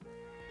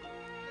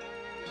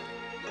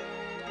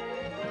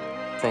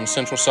From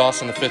Central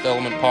Sauce and the Fifth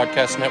Element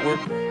Podcast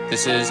Network,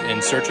 this is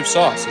In Search of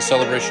Sauce, a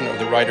celebration of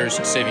the writers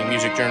saving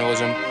music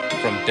journalism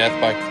from death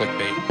by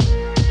clickbait.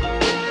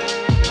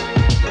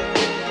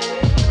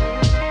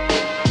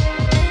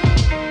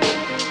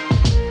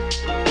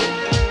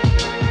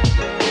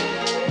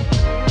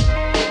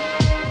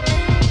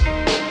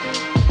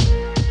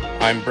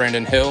 I'm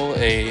Brandon Hill,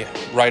 a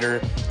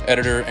writer,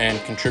 editor,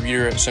 and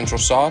contributor at Central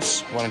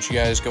Sauce. Why don't you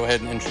guys go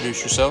ahead and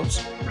introduce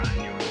yourselves?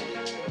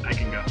 I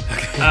can go.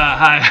 Okay.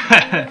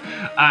 Hi,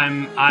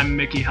 I'm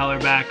Mickey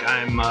Hellerback.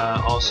 I'm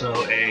also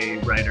a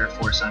writer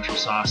for Central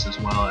Sauce as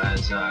well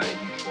as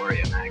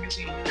Euphoria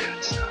magazine and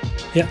that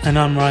stuff. Yeah, and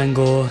I'm Ryan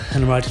Gore,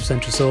 and I'm writer for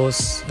Central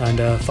Sauce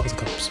and Fox the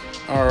Cops.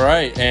 All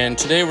right, and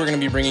today we're going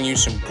to be bringing you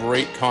some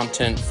great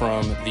content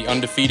from The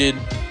Undefeated,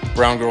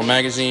 Brown Girl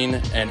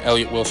Magazine, and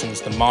Elliott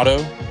Wilson's The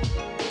Motto.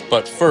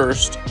 But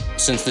first,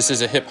 since this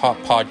is a hip-hop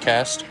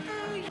podcast,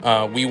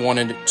 we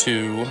wanted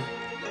to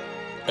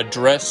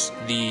address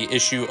the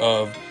issue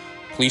of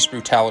police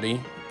brutality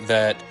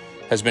that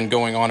has been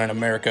going on in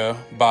America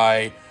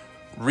by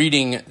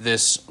reading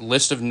this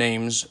list of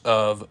names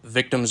of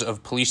victims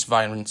of police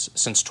violence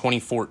since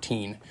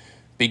 2014,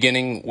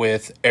 beginning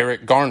with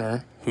Eric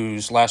Garner,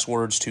 whose last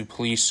words to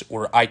police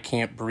were, "I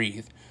can't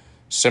breathe,"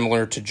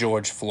 similar to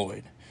George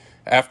Floyd.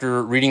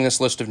 After reading this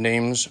list of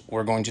names,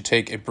 we're going to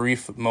take a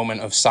brief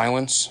moment of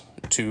silence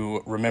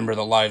to remember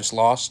the lives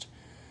lost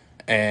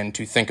and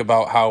to think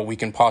about how we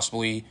can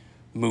possibly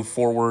move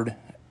forward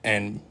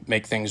and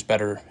make things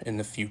better in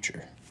the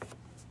future.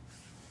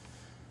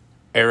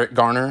 Eric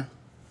Garner,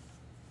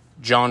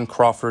 John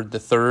Crawford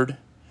III,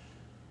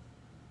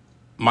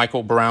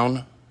 Michael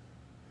Brown,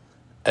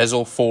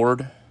 Ezell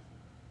Ford,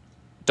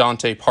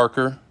 Dante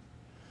Parker,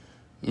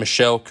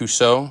 Michelle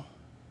Cusseau,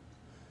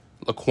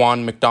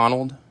 Laquan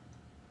McDonald,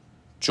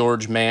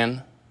 George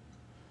Mann,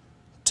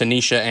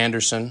 Tanisha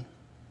Anderson,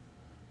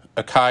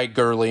 Akai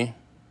Gurley,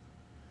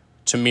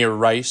 Tamir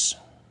Rice,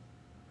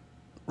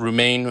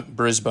 Rumain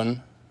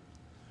Brisbane,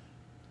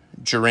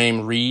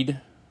 Jerame Reed,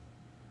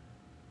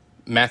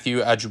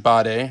 Matthew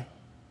Ajubade,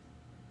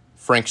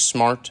 Frank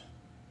Smart,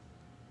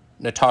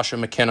 Natasha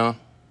McKenna,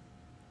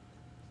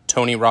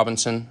 Tony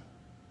Robinson,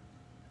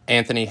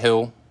 Anthony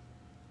Hill,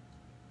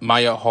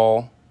 Maya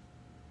Hall,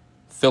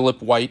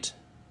 Philip White,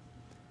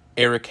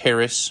 Eric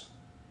Harris,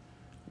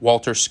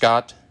 Walter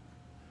Scott,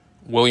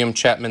 William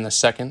Chapman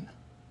II,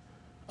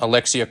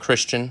 Alexia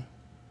Christian,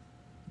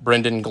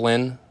 Brendan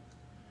Glenn,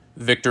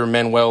 Victor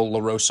Manuel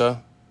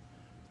LaRosa,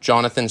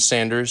 Jonathan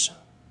Sanders,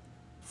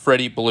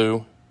 Freddie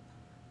Blue,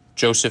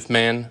 Joseph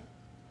Mann,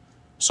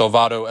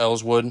 Salvado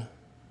Ellswood,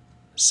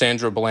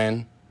 Sandra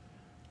Bland,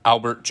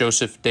 Albert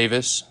Joseph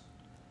Davis,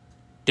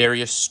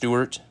 Darius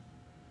Stewart,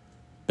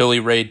 Billy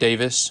Ray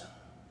Davis,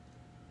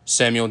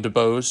 Samuel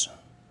DuBose,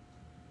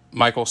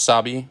 Michael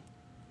Sabi,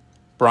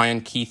 Brian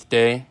Keith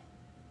Day,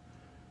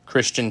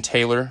 Christian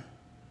Taylor,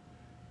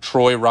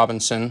 Troy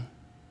Robinson,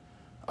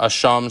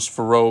 Ashams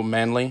Faroe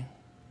Manley,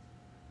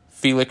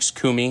 Felix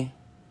Kumi,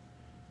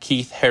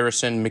 Keith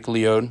Harrison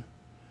McLeod,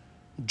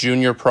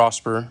 Junior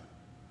Prosper,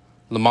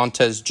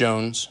 Lamontez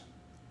Jones,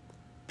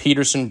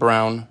 Peterson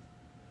Brown,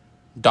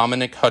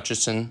 Dominic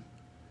Hutchison,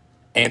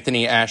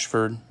 Anthony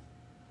Ashford,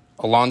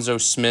 Alonzo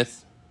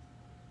Smith,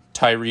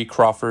 Tyree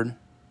Crawford,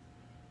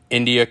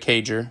 India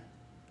Cager,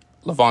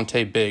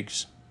 Levante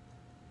Biggs,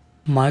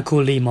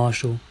 Michael Lee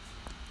Marshall,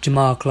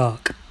 Jamar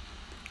Clark,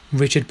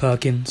 Richard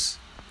Perkins,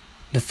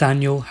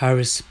 Nathaniel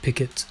Harris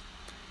Pickett,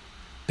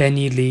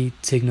 Benny Lee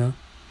Tigner,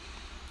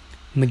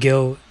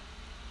 Miguel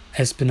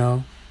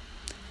Espinal,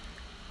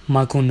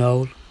 Michael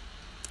Knoll,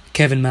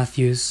 Kevin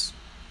Matthews,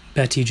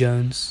 Betty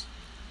Jones,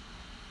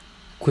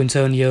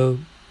 Quintonio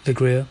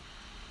Legrier,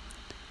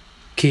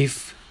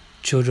 Keith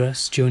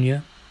Childress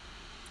Jr.,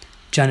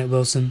 Janet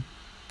Wilson,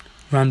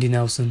 Randy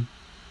Nelson,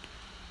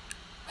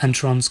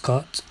 Antron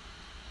Scott,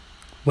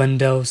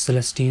 Wendell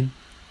Celestine,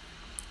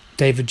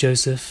 David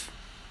Joseph,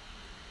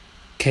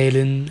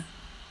 Kaylin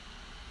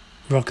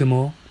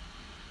Rockemore,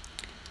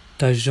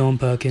 Dajon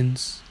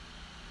Perkins,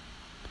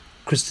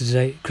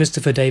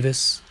 Christopher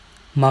Davis,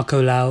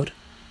 Marco Loud,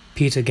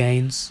 Peter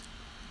Gaines,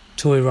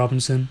 Toy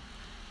Robinson,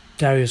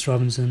 Darius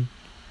Robinson,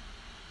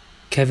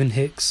 Kevin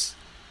Hicks,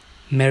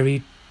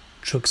 Mary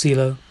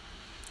Truxillo,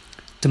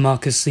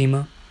 DeMarcus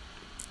Seamer,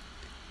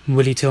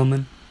 Willie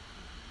Tillman,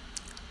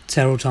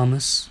 Terrell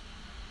Thomas,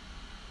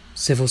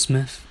 Civil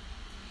Smith,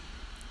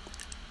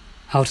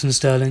 Alton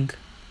Sterling,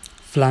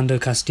 Philando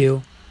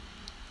Castile,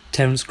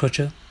 Terence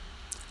Crutcher,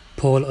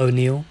 Paul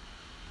O'Neill,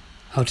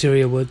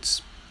 Altiria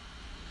Woods,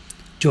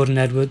 Jordan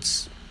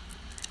Edwards,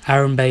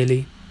 Aaron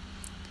Bailey,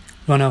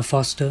 Ronell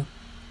Foster,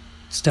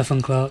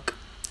 Stephen Clark,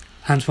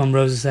 Antoine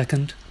Rose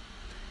II,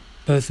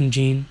 Botham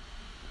Jean,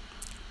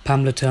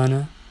 Pamela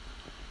Turner,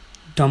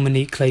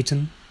 Dominique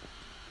Clayton,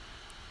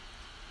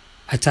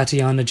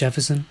 Tatiana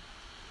Jefferson,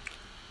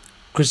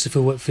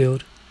 Christopher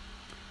Whitfield,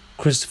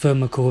 Christopher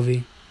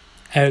McCorvey,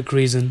 Eric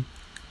Reason,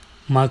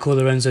 Michael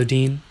Lorenzo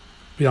Dean,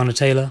 Breonna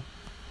Taylor,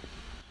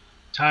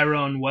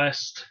 Tyrone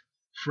West,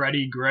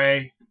 Freddie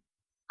Gray,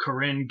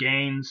 Corinne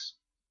Gaines,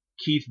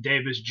 Keith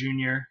Davis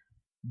Jr.,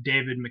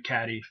 David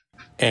McCaddy,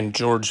 and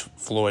George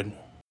Floyd.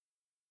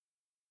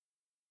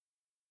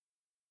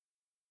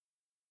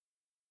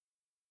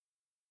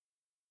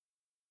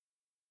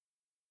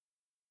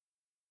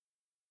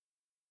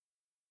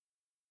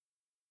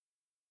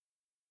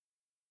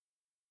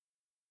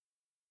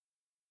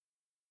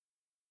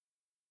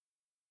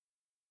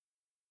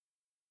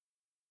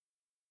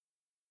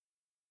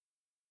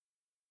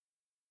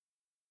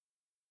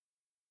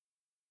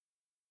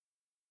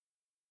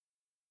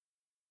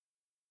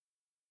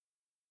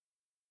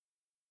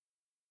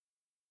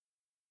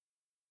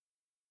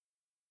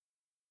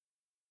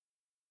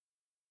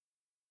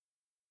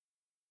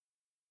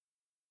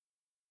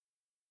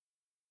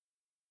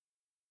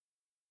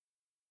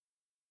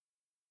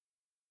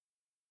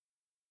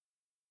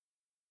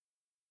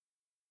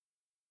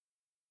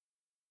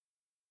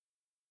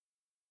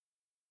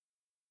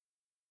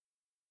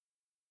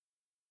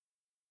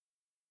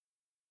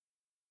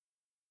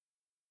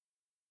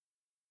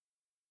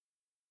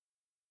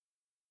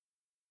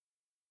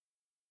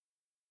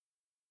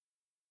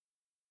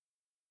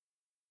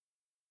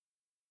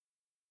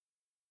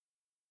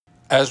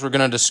 As we're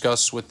going to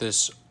discuss with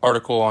this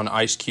article on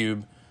Ice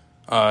Cube,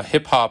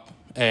 hip hop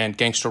and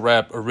gangster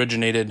rap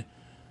originated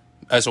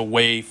as a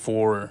way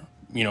for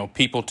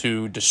people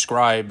to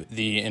describe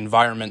the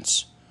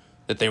environments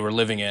that they were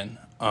living in,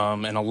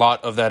 and a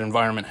lot of that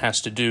environment has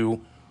to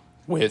do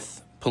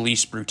with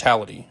police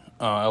brutality.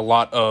 A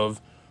lot of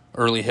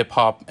early hip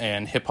hop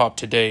and hip hop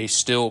today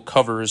still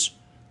covers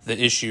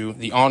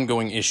the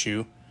ongoing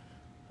issue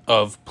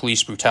of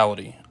police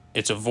brutality.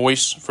 It's a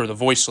voice for the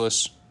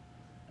voiceless.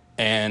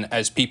 And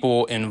as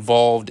people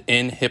involved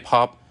in hip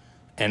hop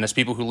and as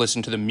people who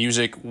listen to the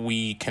music,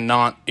 we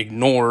cannot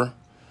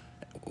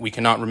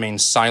remain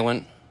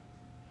silent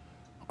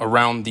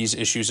around these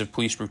issues of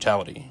police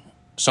brutality.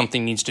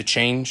 Something needs to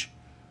change.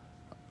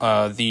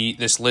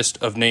 This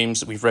list of names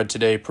that we've read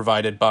today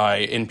provided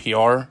by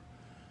NPR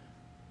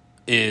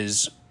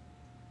is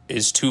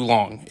too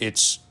long.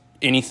 It's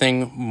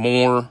anything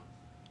more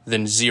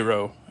than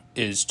zero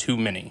is too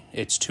many.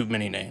 It's too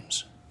many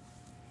names.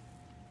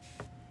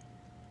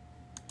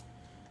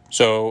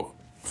 So,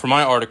 for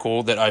my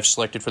article that I've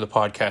selected for the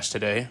podcast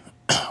today,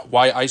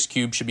 Why Ice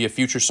Cube Should Be a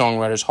Future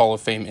Songwriters Hall of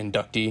Fame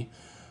Inductee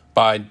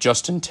by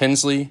Justin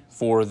Tinsley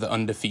for The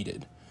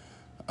Undefeated.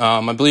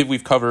 I believe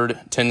we've covered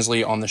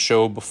Tinsley on the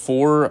show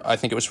before. I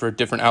think it was for a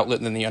different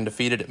outlet than The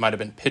Undefeated. It might have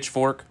been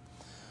Pitchfork.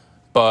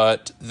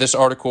 But this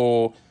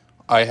article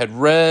I had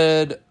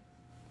read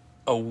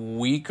a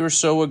week or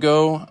so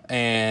ago,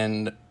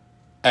 and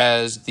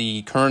as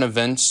the current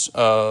events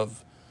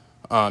of,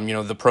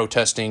 the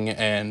protesting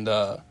and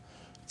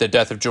the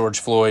death of George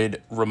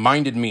Floyd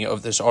reminded me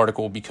of this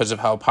article because of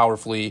how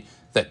powerfully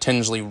that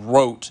Tinsley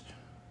wrote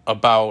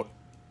about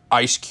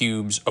Ice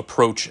Cube's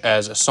approach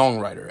as a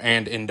songwriter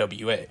and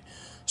NWA.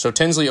 So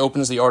Tinsley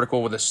opens the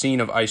article with a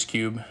scene of Ice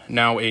Cube,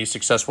 now a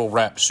successful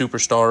rap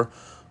superstar,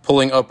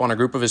 pulling up on a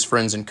group of his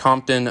friends in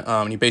Compton,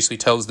 and he basically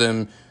tells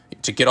them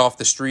to get off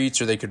the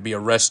streets or they could be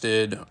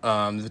arrested.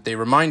 That they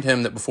remind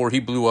him that before he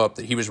blew up,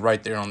 that he was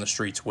right there on the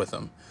streets with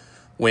them.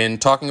 When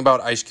talking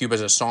about Ice Cube as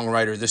a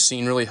songwriter, this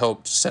scene really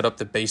helped set up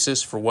the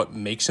basis for what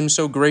makes him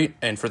so great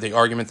and for the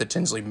argument that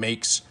Tinsley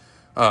makes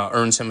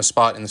earns him a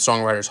spot in the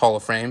Songwriters Hall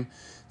of Fame.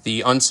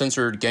 The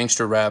uncensored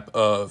gangster rap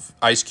of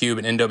Ice Cube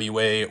and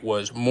NWA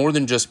was more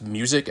than just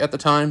music at the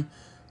time,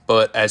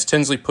 but as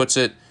Tinsley puts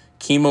it,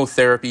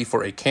 chemotherapy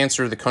for a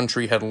cancer the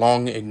country had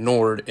long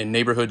ignored in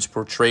neighborhoods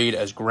portrayed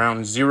as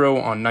ground zero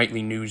on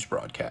nightly news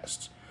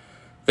broadcasts.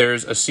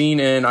 There's a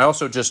scene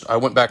I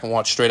went back and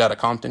watched Straight Outta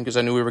Compton because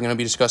I knew we were going to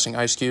be discussing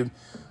Ice Cube.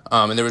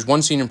 And there was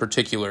one scene in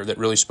particular that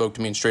really spoke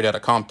to me in Straight Outta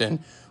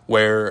Compton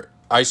where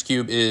Ice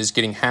Cube is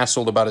getting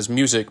hassled about his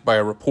music by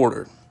a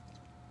reporter.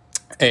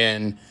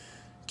 And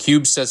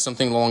Cube says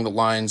something along the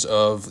lines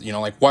of,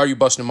 why are you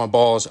busting my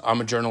balls?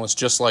 I'm a journalist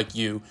just like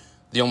you.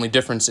 The only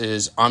difference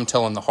is I'm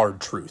telling the hard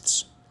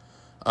truths.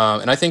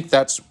 And I think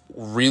that's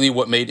really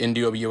what made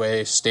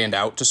NWA stand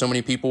out to so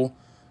many people.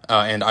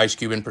 And Ice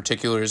Cube in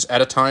particular, is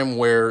at a time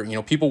where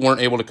people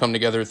weren't able to come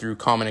together through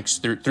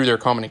their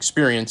common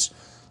experience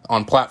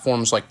on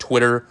platforms like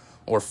Twitter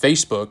or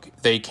Facebook.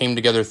 They came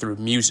together through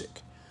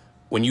music.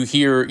 When you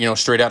hear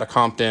Straight Outta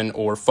Compton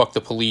or Fuck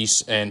the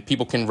Police, and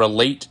people can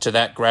relate to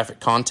that graphic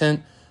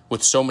content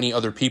with so many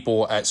other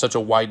people at such a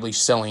widely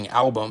selling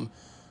album,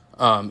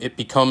 it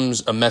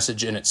becomes a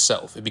message in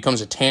itself. It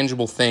becomes a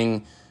tangible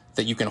thing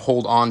that you can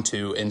hold on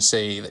to and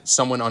say that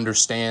someone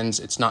understands.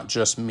 It's not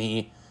just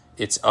me,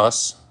 it's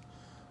us.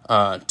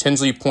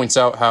 Tinsley points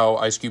out how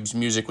Ice Cube's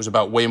music was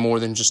about way more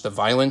than just the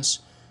violence.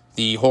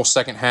 The whole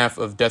second half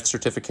of Death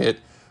Certificate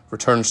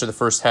returns to the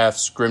first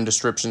half's grim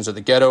descriptions of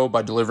the ghetto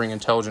by delivering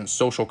intelligent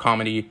social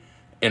comedy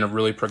in a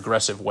really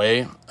progressive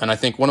way. And I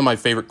think one of my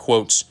favorite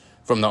quotes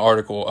from the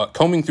article,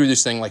 combing through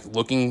this thing,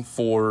 looking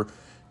for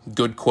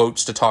good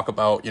quotes to talk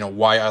about,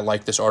 why I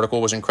like this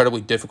article, was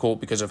incredibly difficult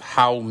because of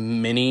how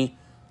many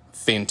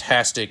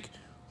fantastic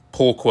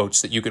pull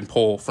quotes that you can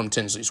pull from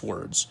Tinsley's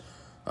words.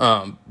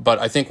 But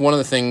I think one of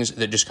the things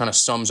that just kind of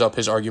sums up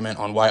his argument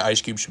on why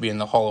Ice Cube should be in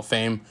the Hall of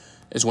Fame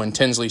is when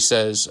Tinsley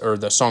says, or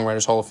the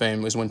Songwriters Hall of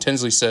Fame, is when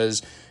Tinsley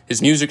says,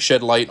 his music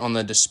shed light on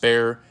the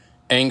despair,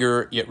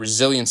 anger, yet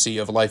resiliency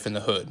of life in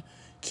the hood.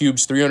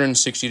 Cube's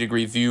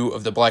 360-degree view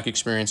of the black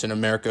experience in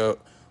America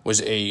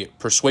was a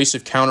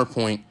persuasive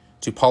counterpoint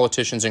to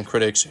politicians and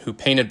critics who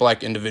painted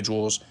black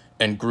individuals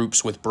and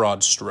groups with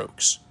broad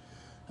strokes.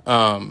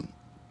 I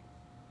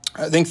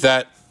think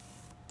that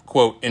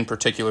quote in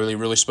particularly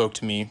really spoke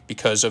to me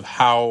because of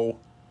how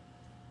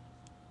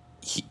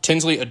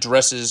Tinsley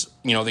addresses,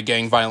 the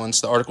gang violence.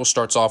 The article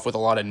starts off with a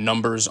lot of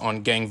numbers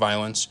on gang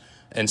violence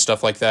and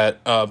stuff like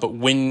that. But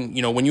when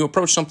you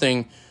approach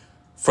something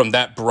from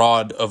that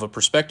broad of a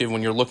perspective,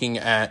 when you're looking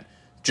at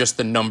just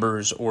the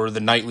numbers or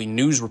the nightly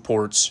news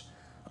reports,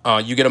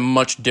 you get a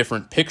much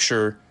different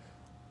picture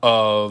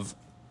of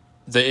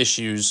the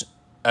issues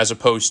as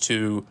opposed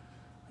to,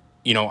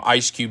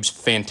 Ice Cube's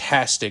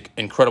fantastic,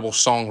 incredible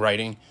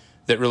songwriting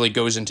that really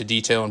goes into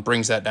detail and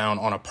brings that down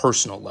on a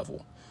personal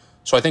level.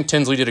 So I think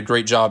Tinsley did a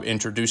great job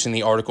introducing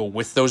the article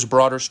with those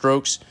broader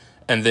strokes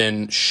and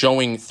then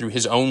showing through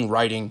his own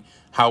writing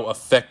how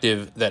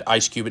effective that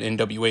Ice Cube and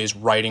NWA's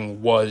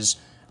writing was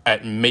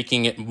at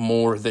making it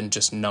more than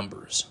just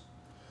numbers.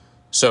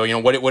 So,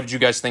 what did you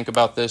guys think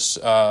about this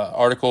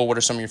article? What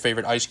are some of your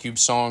favorite Ice Cube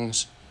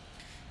songs?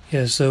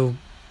 Yeah, so,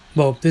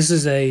 this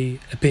is a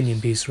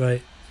opinion piece,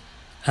 right?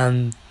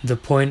 And the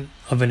point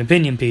of an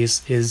opinion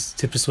piece is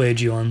to persuade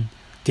you on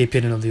the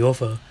opinion of the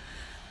author.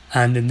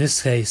 And in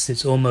this case,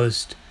 it's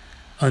almost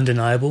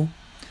undeniable.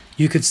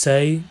 You could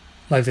say,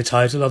 like the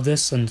title of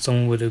this, and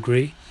someone would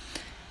agree,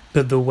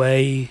 but the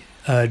way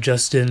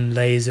Justin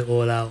lays it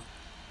all out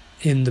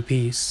in the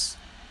piece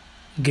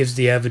gives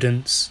the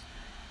evidence,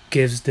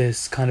 gives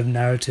this kind of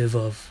narrative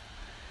of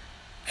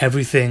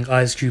everything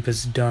Ice Cube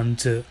has done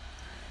to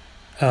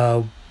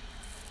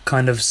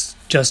kind of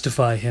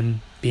justify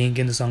him being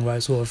in the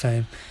Songwriters Hall of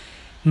Fame.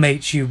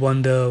 Makes you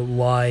wonder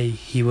why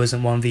he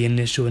wasn't one of the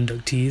initial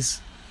inductees.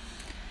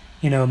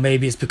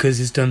 Maybe it's because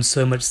he's done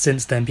so much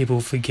since then, people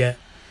forget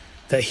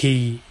that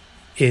he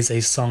is a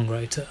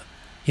songwriter.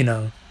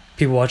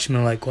 People watch him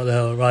and like, what the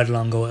hell, Ride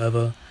Along or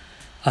whatever.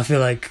 I feel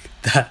like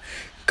that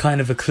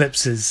kind of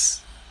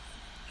eclipses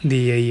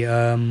the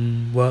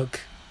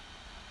work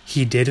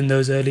he did in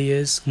those early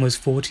years, almost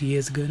 40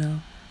 years ago now,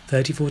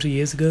 30, 40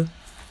 years ago.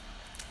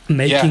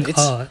 Making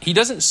art. He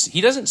doesn't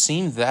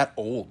seem that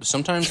old.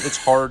 Sometimes it's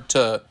hard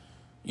to,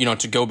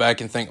 to go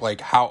back and think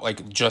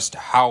just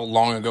how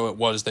long ago it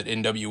was that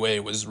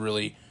NWA was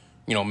really,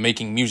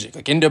 making music.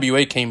 Like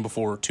NWA came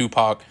before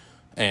Tupac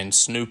and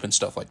Snoop and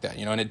stuff like that,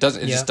 and it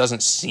just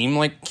doesn't seem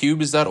like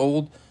Cube is that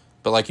old.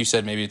 But like you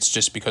said, maybe it's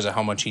just because of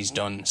how much he's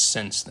done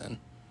since then.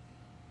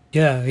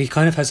 Yeah, he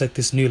kind of has like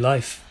this new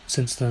life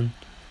since then.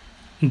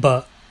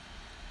 But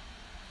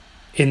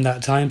in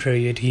that time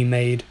period, he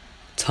made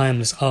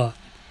timeless art.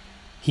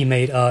 He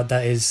made art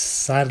that is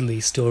sadly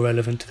still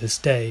relevant to this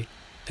day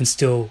and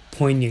still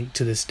poignant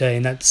to this day.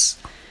 And that's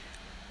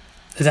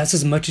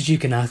as much as you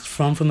can ask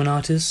from an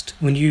artist.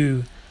 When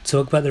you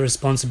talk about the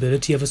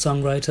responsibility of a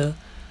songwriter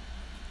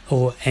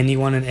or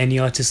anyone in any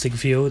artistic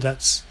field,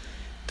 that's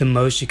the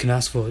most you can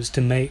ask for, is to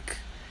make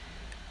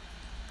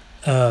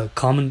art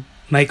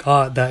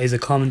that is a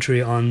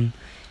commentary on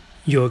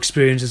your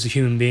experience as a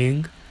human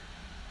being.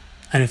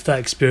 And if that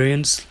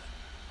experience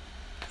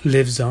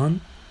lives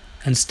on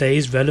and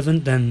stays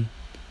relevant, then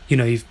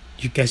you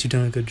guess you've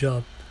done a good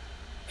job.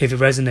 If it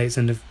resonates,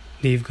 then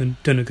you've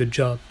done a good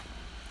job.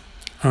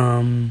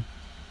 And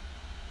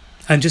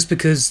just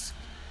because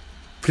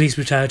police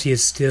brutality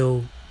is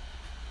still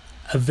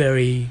a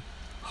very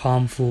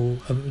harmful,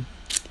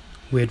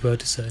 weird word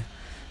to say,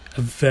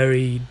 a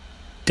very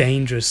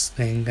dangerous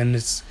thing, and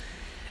it's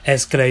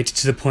escalated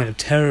to the point of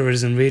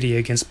terrorism really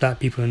against black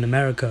people in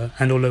America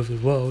and all over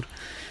the world,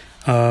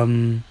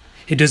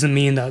 it doesn't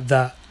mean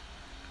that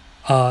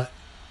art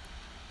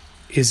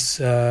is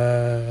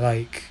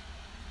not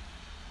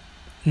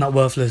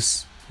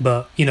worthless,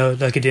 but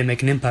it didn't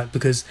make an impact,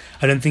 because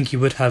I don't think you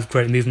would have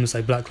great movements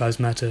like Black Lives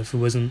Matter if it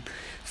wasn't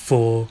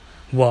for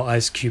what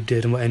Ice Cube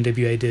did and what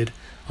NWA did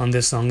on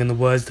this song and the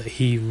words that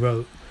he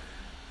wrote.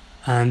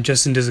 And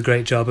Justin does a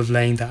great job of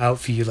laying that out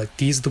for you. Like,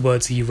 these are the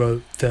words he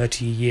wrote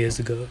 30 years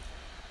ago,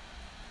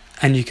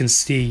 and you can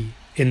see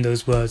in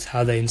those words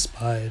how they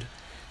inspired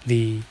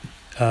the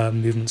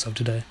movements of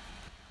today.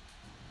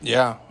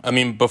 Yeah, I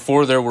mean,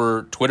 before there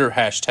were Twitter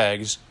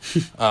hashtags,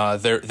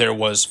 there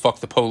was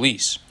 "fuck the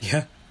police."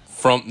 Yeah,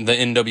 from the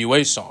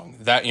NWA song.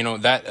 That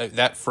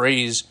that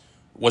phrase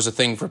was a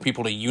thing for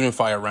people to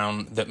unify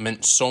around. That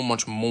meant so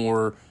much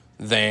more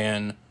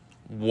than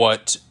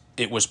what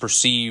it was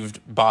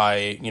perceived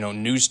by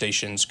news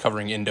stations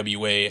covering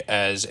NWA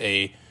as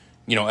a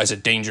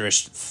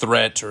dangerous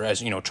threat, or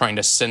as trying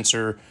to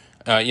censor.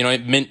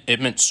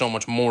 It meant so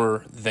much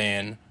more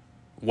than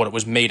what it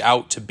was made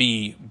out to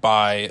be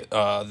by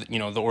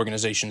the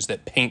organizations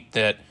that paint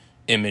that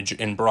image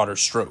in broader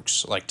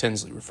strokes, like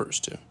Tinsley refers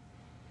to.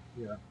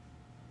 Yeah.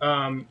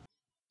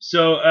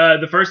 So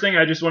the first thing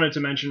I just wanted to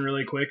mention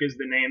really quick is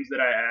the names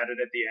that I added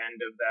at the end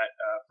of that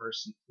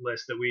first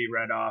list that we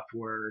read off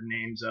were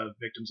names of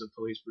victims of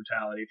police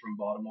brutality from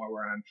Baltimore,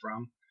 where I'm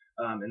from.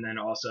 And then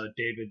also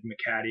David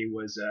McCaddy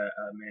was a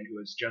man who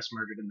was just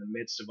murdered in the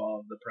midst of all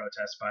of the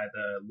protests by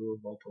the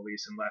Louisville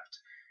police and left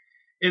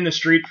in the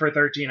street for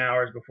 13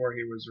 hours before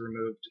he was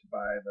removed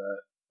by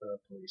the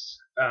police.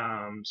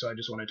 So I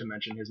just wanted to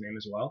mention his name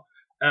as well.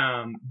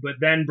 But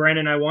then,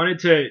 Brandon, I wanted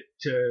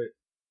to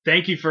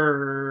thank you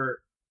for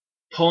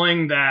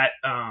pulling that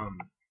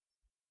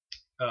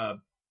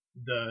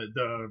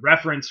the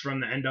reference from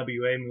the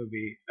NWA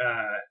movie,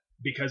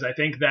 because I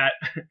think that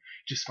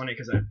just funny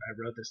because I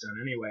wrote this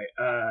down anyway.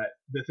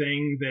 The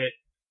thing that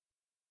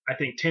I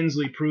think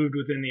Tinsley proved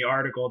within the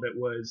article that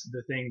was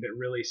the thing that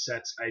really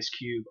sets Ice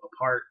Cube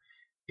apart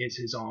is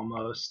his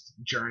almost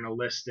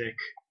journalistic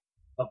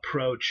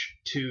approach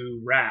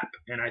to rap.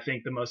 And I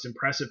think the most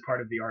impressive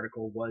part of the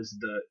article was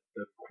the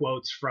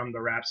quotes from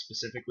the rap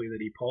specifically that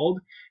he pulled.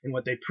 And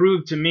what they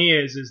proved to me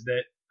is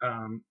that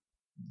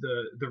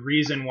the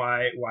reason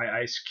why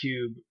Ice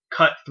Cube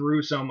cut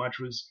through so much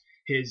was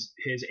his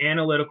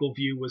analytical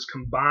view was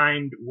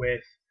combined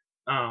with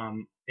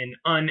an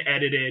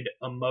unedited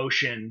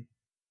emotion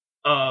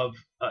of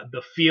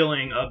the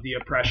feeling of the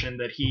oppression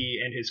that he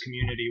and his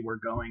community were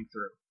going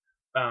through.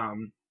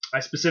 I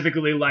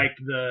specifically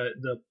liked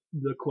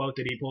the quote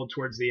that he pulled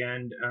towards the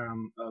end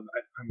of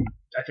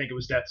I think it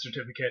was Death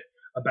Certificate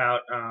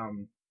about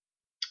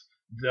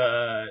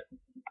the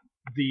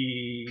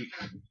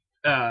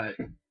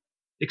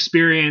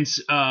experience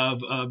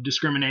of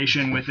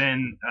discrimination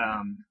within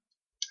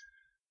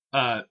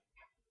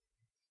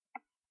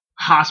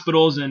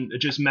hospitals and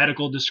just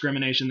medical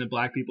discrimination that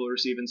Black people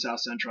receive in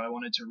South Central. I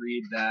wanted to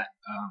read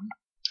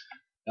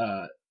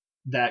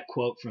that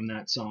quote from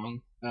that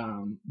song.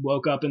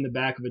 Woke up in the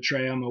back of a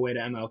tray on my way to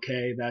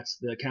MLK. That's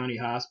the county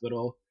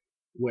hospital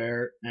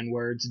where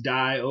words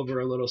die over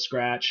a little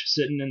scratch.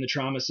 Sitting in the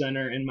trauma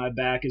center in my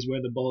back is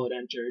where the bullet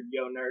entered.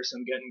 Yo, nurse,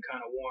 I'm getting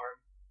kind of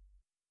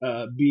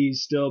warm.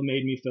 Bees still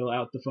made me fill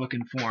out the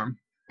fucking form.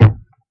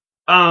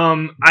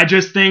 I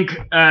just think,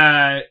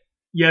 that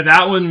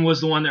one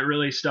was the one that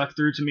really stuck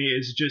through to me,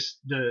 is just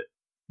the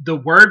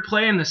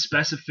wordplay and the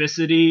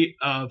specificity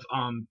of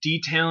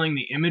detailing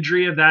the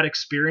imagery of that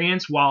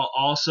experience, while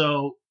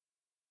also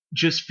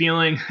just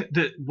feeling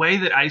the way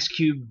that Ice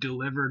Cube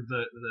delivered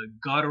the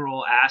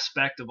guttural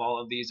aspect of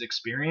all of these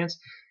experiences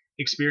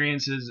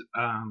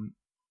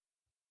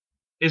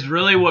is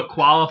really what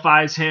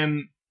qualifies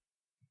him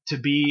to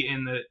be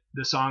in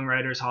the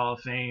Songwriters Hall of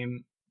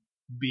Fame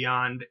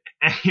beyond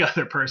any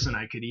other person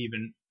I could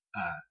even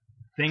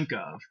think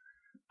of.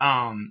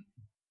 And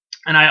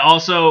I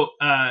also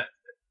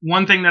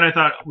one thing that I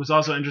thought was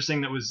also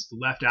interesting that was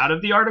left out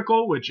of the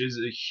article, which is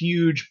a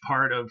huge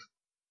part of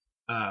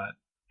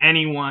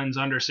anyone's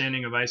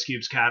understanding of Ice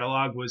Cube's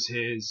catalog, was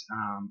his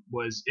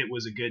It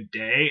Was a Good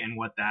Day, and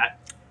what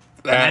that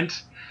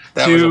meant.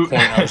 That was a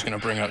point I was going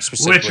to bring up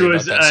specifically, which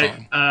was about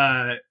that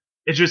song.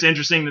 It's just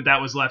interesting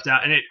that was left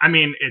out, and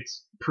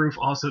it's proof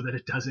also that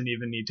it doesn't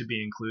even need to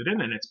be included,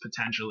 and it's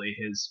potentially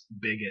his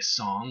biggest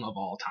song of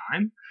all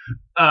time.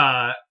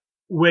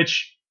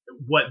 Which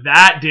what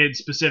that did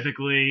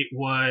specifically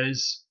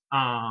was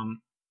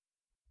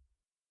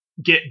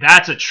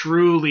that's a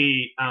true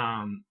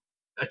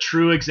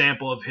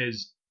example of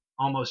his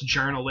almost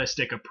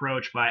journalistic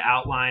approach by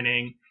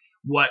outlining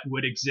what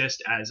would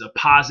exist as a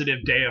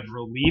positive day of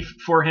relief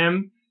for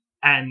him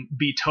and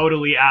be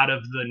totally out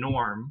of the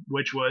norm,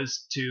 which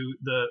was to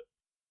the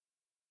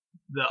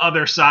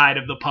other side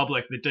of the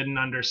public that didn't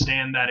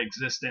understand that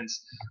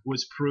existence,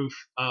 was proof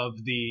of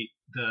the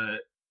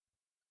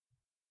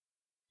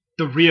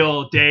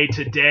real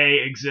day-to-day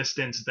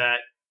existence that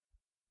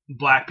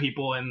Black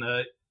people in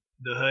the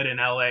hood in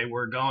LA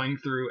were going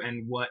through,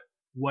 and what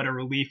a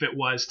relief it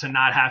was to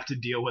not have to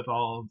deal with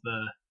all of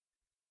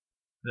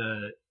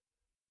the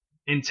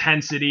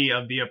intensity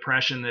of the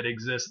oppression that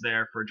exists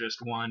there for just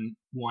one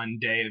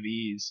day of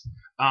ease.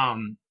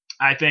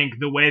 I think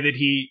the way that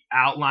he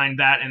outlined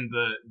that and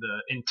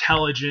the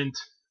intelligent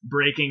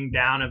breaking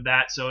down of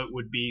that so it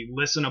would be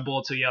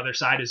listenable to the other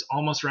side is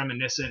almost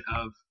reminiscent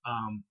of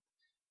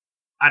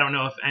I don't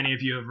know if any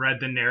of you have read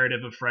the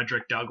narrative of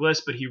Frederick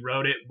Douglass, but he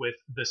wrote it with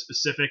the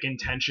specific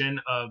intention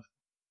of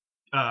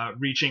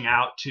reaching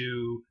out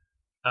to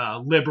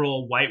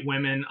liberal white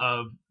women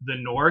of the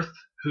North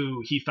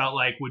who he felt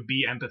like would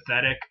be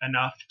empathetic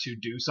enough to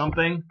do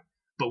something,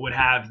 but would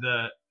have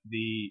the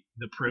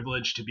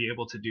privilege to be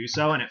able to do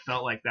so. And it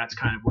felt like that's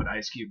kind of what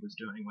Ice Cube was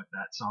doing with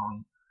that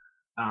song,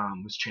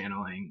 was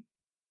channeling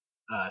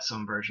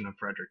some version of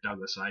Frederick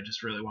Douglass. So I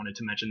just really wanted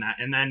to mention that.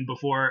 And then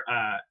before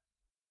I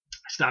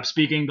stop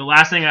speaking, the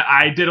last thing,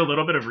 I did a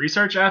little bit of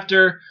research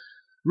after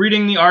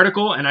reading the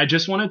article, and I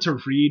just wanted to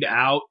read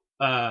out,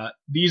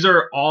 these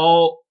are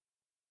all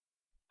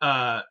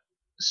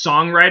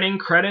songwriting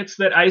credits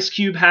that Ice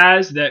Cube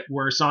has that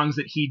were songs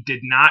that he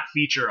did not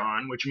feature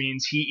on, which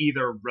means he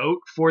either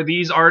wrote for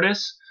these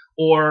artists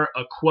or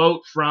a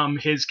quote from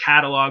his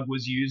catalog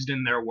was used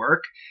in their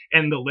work.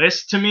 And the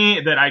list to me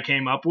that I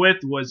came up with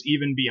was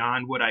even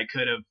beyond what I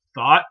could have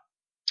thought.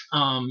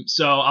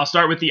 So I'll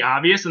start with the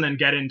obvious and then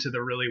get into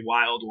the really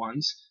wild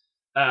ones.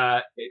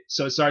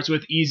 So it starts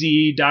with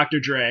Eazy,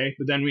 Dr. Dre,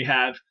 but then we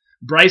have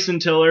Bryson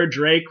Tiller,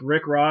 Drake,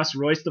 Rick Ross,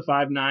 Royce the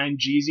 5'9",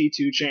 Jeezy,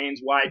 2 Chainz,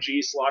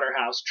 YG,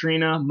 Slaughterhouse,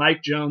 Trina,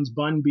 Mike Jones,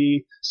 Bun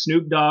B,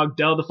 Snoop Dogg,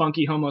 Del the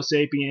Funky Homo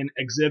Sapien,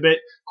 Exhibit,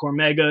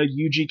 Cormega,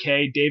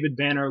 UGK, David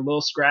Banner, Lil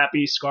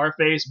Scrappy,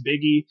 Scarface,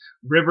 Biggie,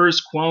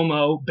 Rivers,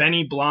 Cuomo,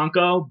 Benny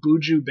Blanco,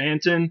 Buju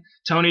Banton,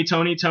 Tony,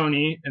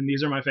 and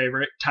these are my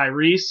favorite,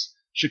 Tyrese,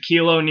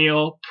 Shaquille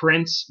O'Neal,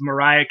 Prince,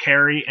 Mariah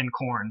Carey, and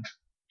Korn.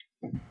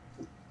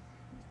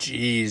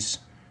 Jeez.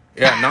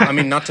 Yeah,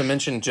 not to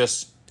mention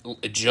just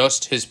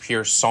his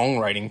pure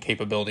songwriting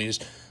capabilities,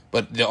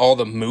 but all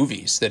the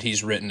movies that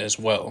he's written as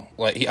well.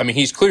 Like,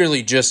 he's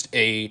clearly just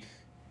a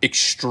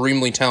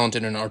extremely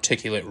talented and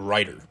articulate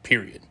writer,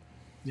 period.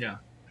 Yeah.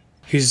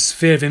 His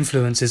sphere of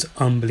influence is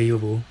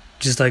unbelievable.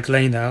 Just like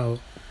laying that out.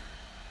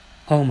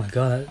 Oh my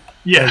god.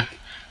 Yeah. Like,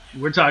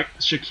 we're talking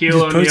Shaquille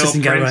O'Neal, Prince,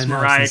 right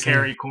Mariah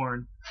Carey,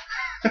 Korn.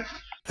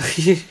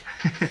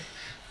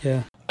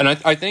 Yeah. And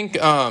I think,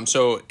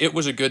 so It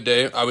Was a Good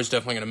Day. I was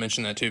definitely going to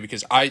mention that too,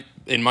 because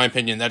in my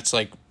opinion, that's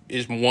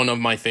is one of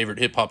my favorite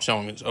hip hop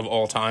songs of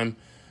all time.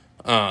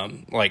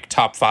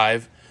 Top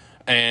 5.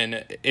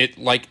 And it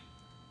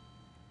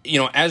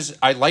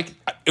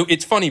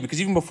it's funny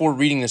because even before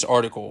reading this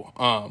article,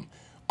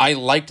 I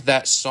liked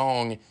that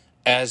song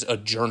as a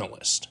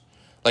journalist.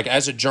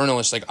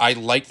 I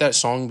liked that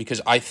song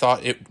because I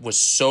thought it was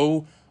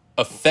so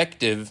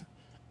effective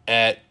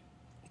at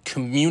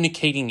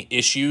communicating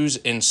issues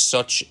in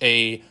such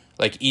a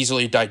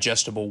easily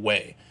digestible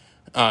way.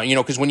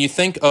 Because when you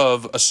think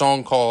of a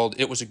song called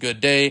 "It Was a Good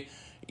Day,"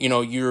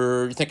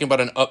 you're thinking about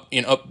an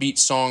upbeat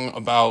song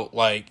about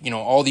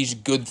all these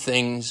good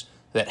things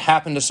that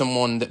happened to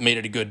someone that made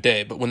it a good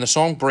day. But when the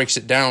song breaks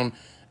it down,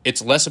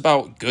 it's less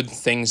about good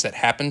things that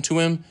happened to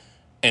him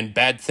and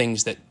bad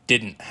things that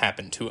didn't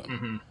happen to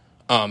him.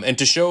 Mm-hmm. And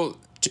to show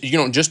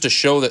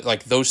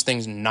that those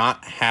things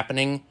not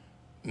happening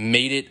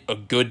made it a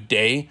good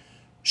day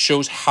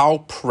shows how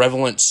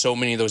prevalent so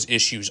many of those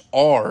issues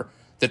are,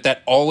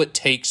 that all it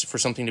takes for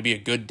something to be a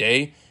good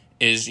day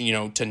is,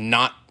 to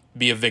not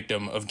be a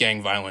victim of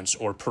gang violence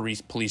or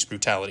police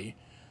brutality.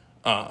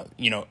 The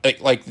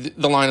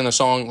line in the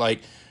song,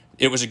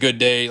 "It was a good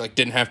day,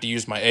 didn't have to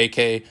use my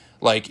AK."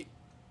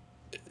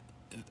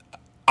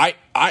 I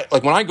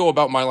when I go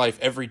about my life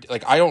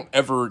I don't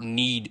ever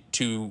need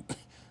to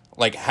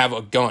have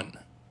a gun,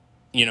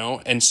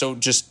 and so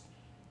just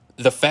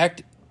the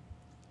fact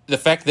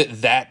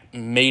that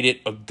made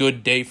it a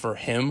good day for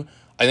him,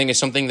 I think is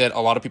something that a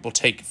lot of people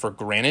take for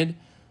granted,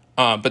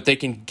 but they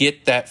can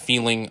get that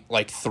feeling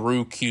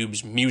through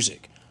Cube's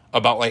music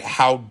about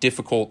how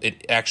difficult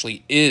it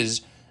actually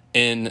is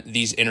in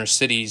these inner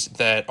cities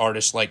that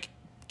artists like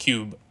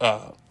Cube,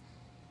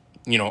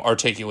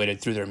 articulated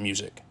through their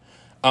music.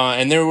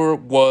 And there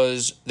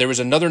was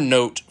another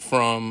note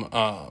from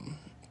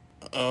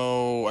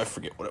I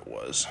forget what it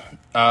was.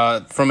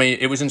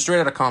 It was in Straight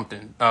Outta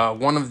Compton.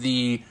 One of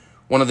the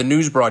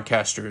news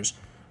broadcasters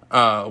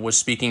was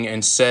speaking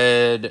and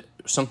said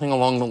something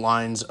along the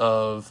lines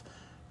of,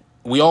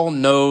 "We all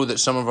know that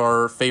some of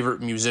our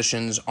favorite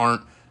musicians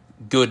aren't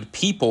good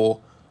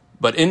people,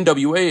 but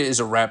NWA is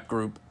a rap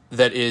group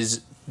that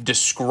is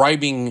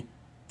describing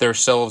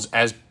themselves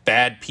as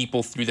bad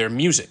people through their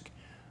music,"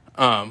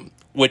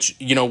 which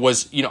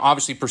was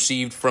obviously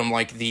perceived from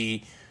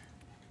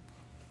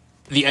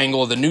the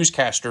angle of the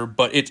newscaster,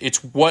 but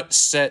it's what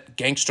set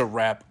gangster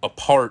rap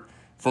apart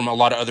from a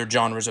lot of other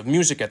genres of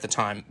music at the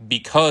time,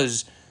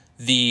 because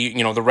the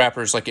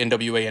rappers like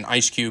NWA and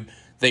Ice Cube,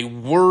 they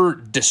were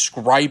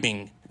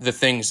describing the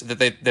things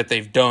that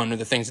they've done or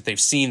the things that they've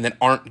seen that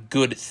aren't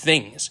good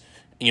things,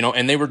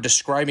 and they were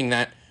describing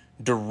that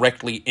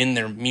directly in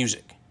their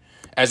music,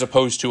 as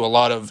opposed to a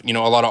lot of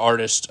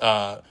artists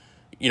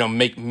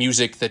make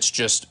music that's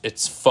just,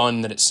 it's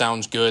fun, that it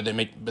sounds good,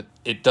 but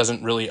it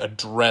doesn't really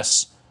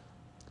address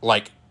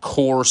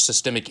core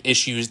systemic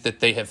issues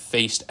that they have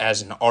faced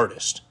as an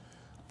artist.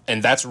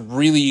 And that's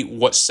really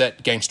what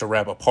set gangster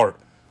rap apart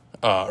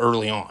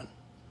early on.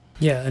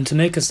 Yeah, and to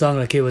make a song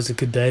like It Was a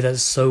Good Day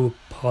that's so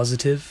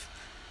positive,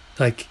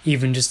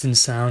 even just in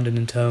sound and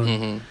in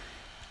tone,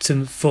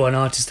 for an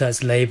artist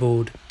that's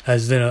labelled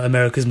as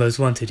America's Most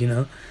Wanted,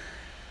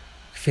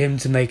 for him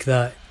to make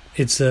that,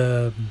 it's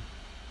a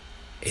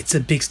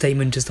big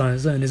statement just on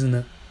its own, isn't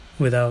it?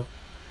 Without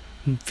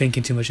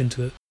thinking too much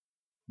into it.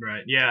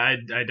 Right. Yeah,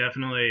 I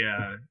definitely,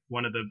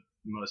 one of the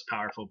most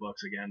powerful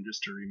books, again,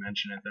 just to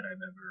re-mention it, that I've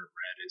ever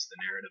read is The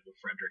Narrative of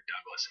Frederick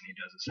Douglass, and he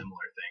does a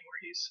similar thing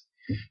where he's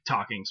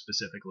talking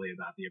specifically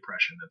about the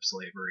oppression of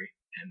slavery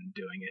and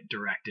doing it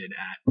directed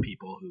at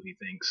people who he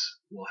thinks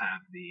will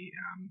have the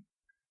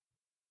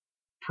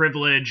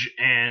privilege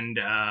and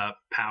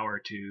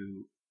power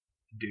to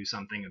do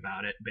something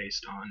about it,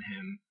 based on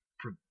him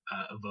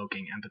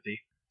evoking empathy.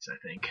 I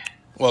think.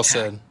 Well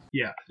said.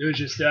 Yeah, it was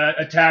just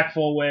a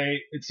tactful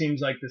way. It seems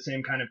like the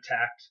same kind of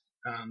tact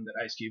that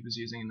Ice Cube was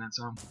using in that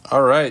song.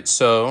 All right,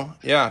 so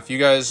yeah, if you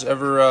guys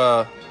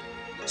ever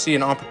see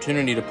an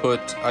opportunity to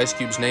put Ice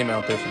Cube's name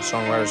out there for the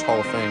Songwriters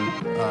Hall of Fame,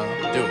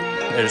 do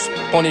it. There's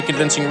plenty of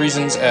convincing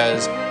reasons,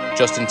 as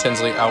Justin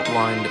Tinsley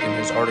outlined in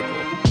his article.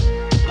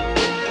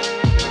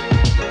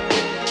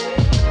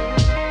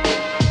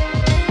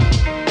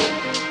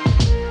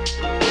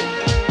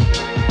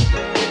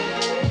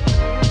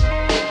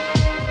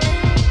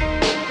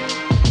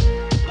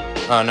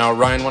 Now,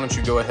 Ryan, why don't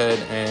you go ahead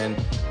and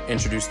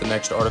introduce the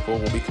next article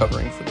we'll be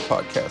covering for the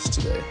podcast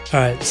today. All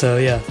right, so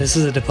yeah, this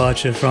is a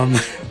departure from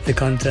the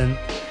content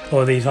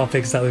or the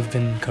topics that we've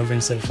been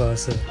covering so far.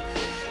 So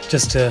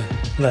just to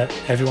let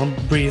everyone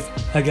breathe,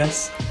 I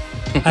guess.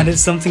 And it's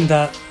something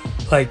that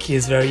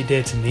is very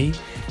dear to me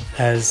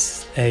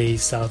as a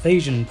South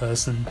Asian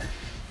person.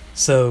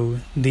 So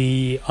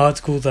the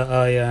article that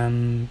I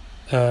am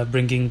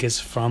bringing is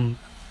from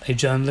a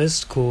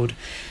journalist called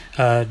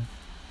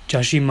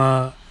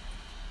Jashima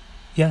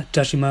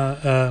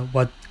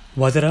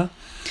Wadera,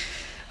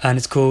 and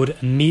it's called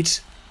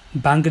Meet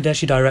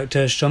Bangladeshi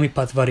director Shomi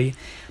Patwari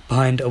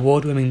behind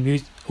award-winning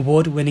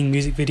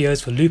music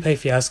videos for Lupe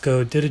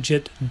Fiasco,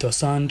 Dirijit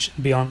Dosanjh,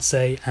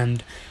 Beyonce,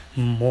 and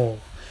more.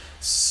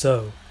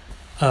 So,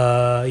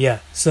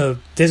 so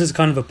this is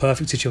kind of a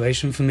perfect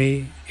situation for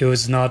me. It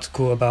was an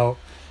article about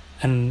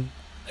a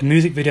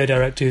music video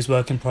director who's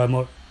working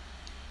primarily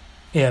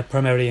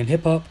in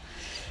hip-hop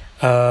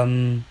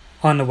on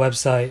a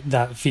website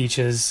that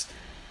features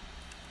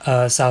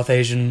South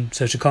Asian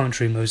social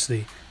commentary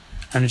mostly,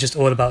 and it's just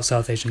all about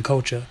South Asian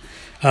culture.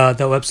 That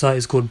website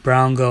is called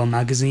Brown Girl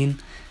Magazine.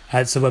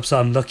 It's a website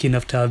I'm lucky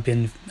enough to have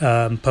been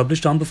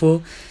published on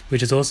before,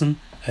 which is awesome.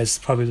 It's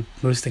probably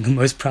the thing I'm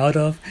most proud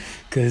of,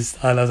 because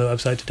I love the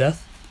website to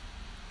death.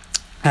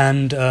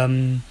 And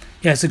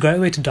it's a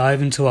great way to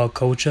dive into our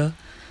culture.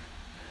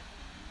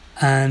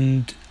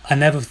 And I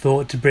never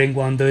thought to bring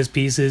one of those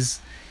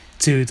pieces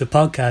to the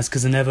podcast,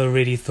 because I never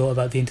really thought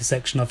about the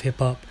intersection of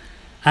hip-hop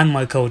and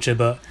my culture,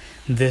 but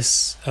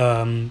this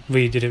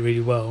really did it really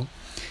well.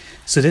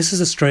 So this is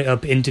a straight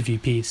up interview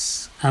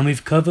piece, and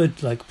we've covered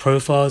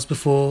profiles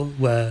before,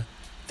 where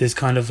there's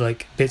kind of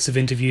bits of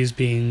interviews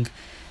being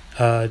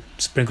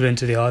sprinkled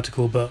into the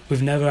article, but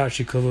we've never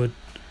actually covered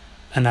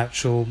an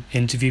actual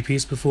interview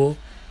piece before.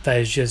 That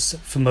is just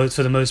for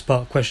the most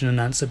part question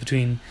and answer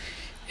between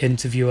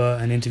interviewer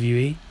and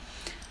interviewee.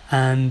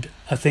 And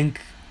I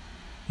think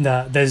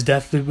that there's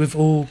definitely, with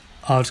all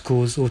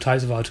articles, all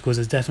types of articles,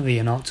 there's definitely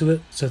an art to it.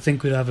 So I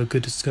think we'd have a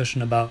good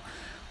discussion about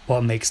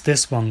what makes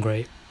this one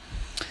great.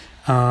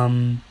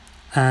 And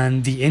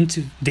the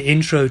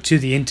intro to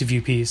the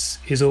interview piece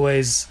is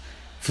always,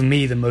 for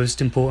me, the most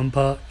important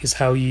part, is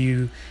how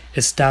you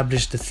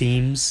establish the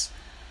themes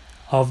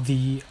of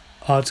the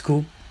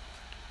article.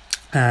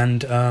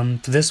 And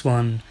for this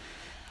one,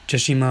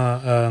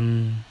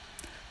 Jashima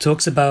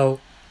talks about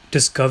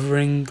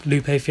discovering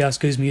Lupe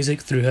Fiasco's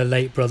music through her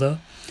late brother,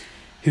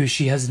 who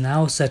she has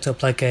now set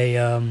up a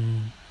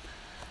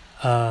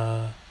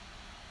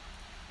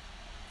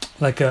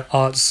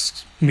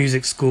arts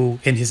music school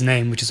in his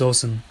name, which is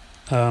awesome.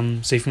 So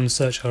if you want to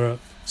search her up,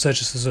 search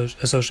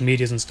her social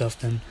medias and stuff,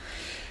 then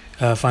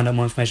find out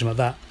more information about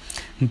that.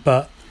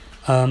 But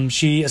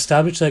she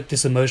established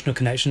this emotional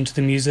connection to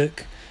the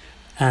music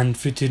and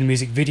to the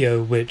music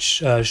video,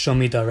 which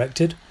Shomi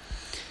directed.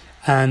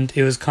 And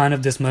it was kind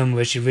of this moment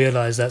where she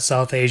realized that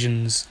South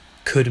Asians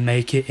could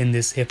make it in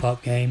this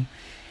hip-hop game.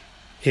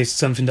 It's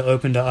something that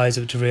opened her eyes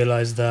up to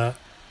realize that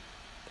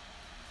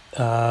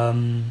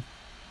art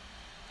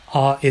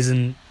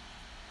isn't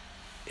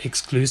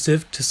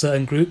exclusive to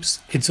certain groups.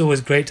 It's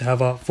always great to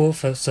have art for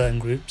certain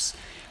groups,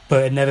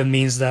 but it never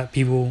means that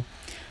people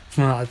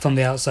from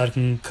the outside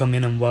can come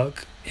in and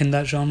work in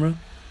that genre.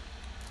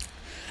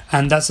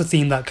 And that's a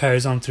theme that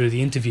carries on through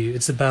the interview.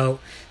 It's about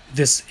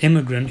this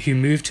immigrant who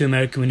moved to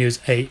America when he was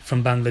 8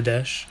 from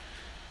Bangladesh,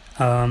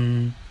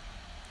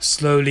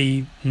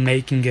 slowly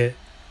making it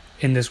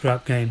in this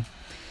rap game.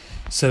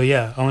 So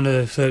yeah, I want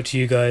to throw it to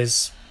you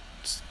guys.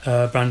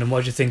 Brandon,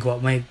 what do you think?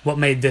 What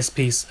made this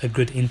piece a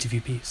good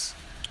interview piece?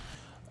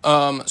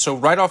 So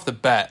right off the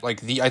bat,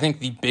 I think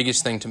the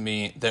biggest thing to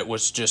me that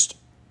was just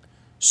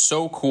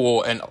so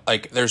cool, and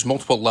there's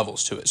multiple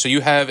levels to it. So you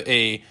have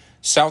a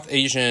South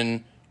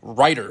Asian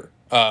writer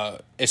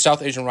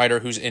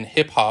who's in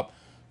hip hop,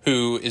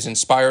 who is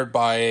inspired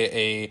by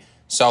a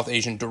South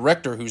Asian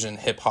director who's in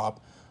hip hop.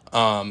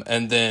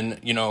 And then,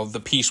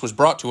 the piece was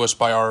brought to us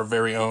by our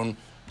very own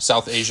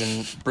South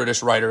Asian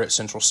British writer at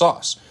Central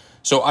Sauce.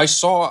 So I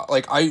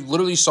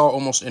literally saw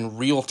almost in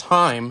real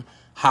time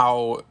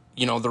how,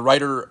 the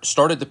writer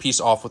started the piece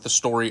off with a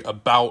story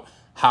about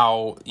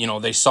how,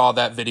 they saw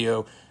that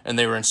video and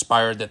they were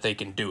inspired that they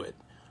can do it,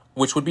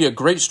 which would be a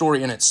great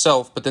story in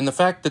itself. But then the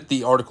fact that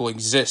the article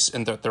exists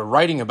and that they're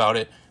writing about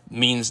it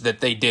means that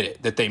they did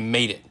it, that they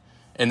made it,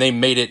 and they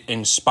made it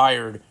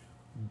inspired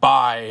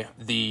by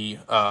the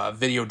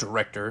video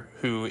director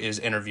who is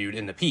interviewed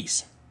in the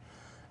piece.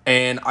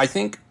 And I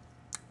think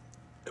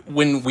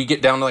when we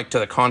get down to to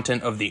the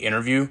content of the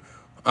interview,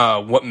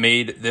 what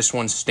made this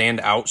one stand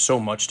out so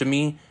much to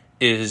me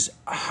is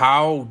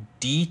how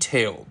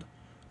detailed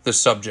the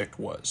subject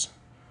was.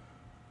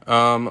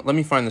 Let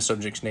me find the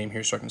subject's name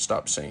here so I can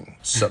stop saying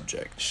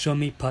subject.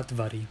 Shomi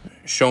Patwari.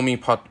 Shomi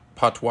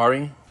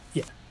Patwari.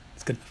 Yeah,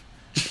 it's good.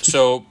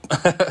 So,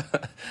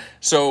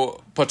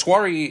 so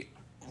Patwari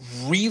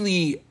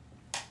really,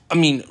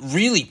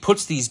 really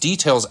puts these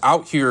details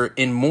out here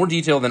in more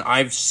detail than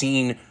I've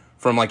seen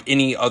from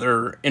any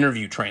other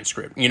interview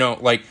transcript.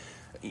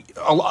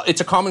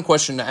 It's a common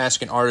question to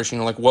ask an artist,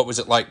 what was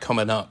it like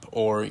coming up,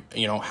 or,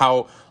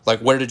 how,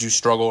 where did you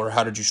struggle, or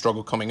how did you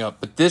struggle coming up?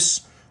 But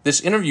this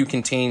interview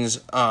contains,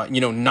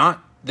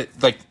 not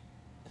that,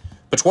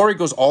 Patwari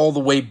goes all the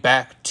way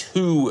back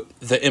to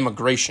the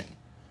immigration,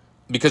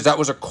 because that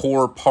was a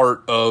core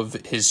part of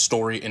his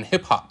story in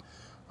hip hop.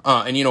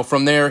 And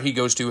from there he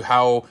goes to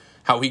how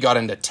he got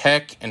into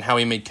tech and how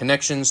he made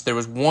connections. There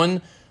was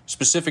one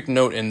specific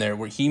note in there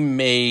where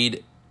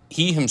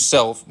he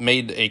himself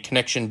made a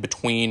connection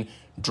between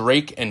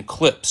Drake and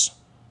Clips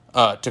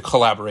to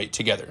collaborate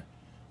together,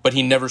 but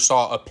he never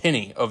saw a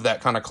penny of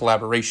that kind of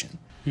collaboration.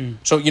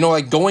 So,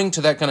 going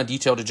to that kind of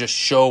detail to just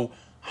show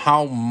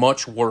how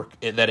much work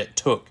that it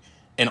took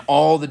and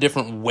all the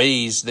different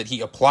ways that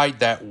he applied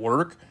that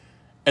work.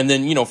 And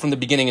then, from the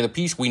beginning of the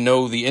piece, we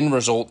know the end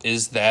result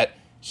is that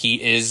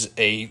he is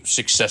a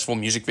successful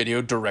music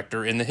video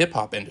director in the hip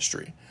hop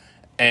industry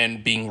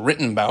and being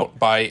written about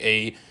by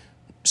a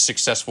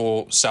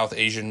successful South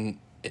Asian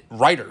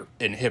writer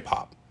in hip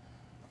hop.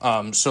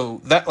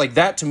 So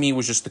that to me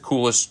was just the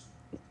coolest,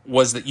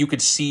 was that you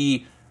could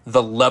see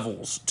the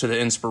levels to the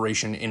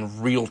inspiration in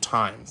real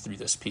time through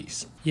this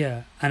piece.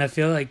 Yeah, and I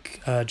feel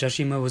like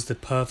Jashima was the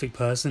perfect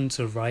person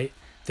to write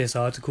this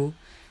article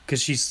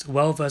because she's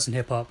well versed in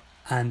hip hop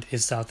and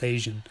is South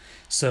Asian.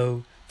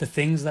 So the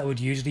things that would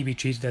usually be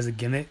treated as a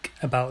gimmick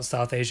about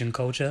South Asian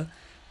culture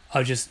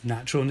are just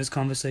natural in this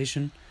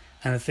conversation,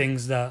 and the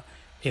things that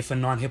if a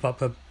non-hip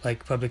hop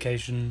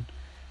publication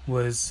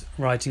was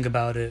writing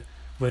about it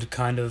would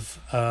kind of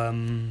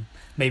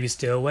maybe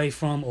steer away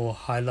from or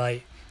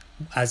highlight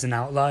as an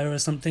outlier or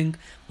something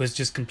was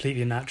just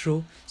completely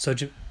natural. So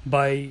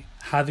by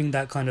having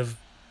that kind of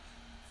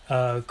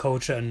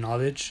culture and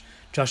knowledge,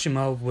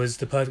 Jashima was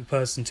the perfect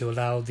person to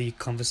allow the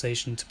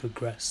conversation to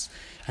progress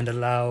and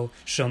allow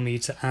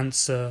Shomi to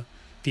answer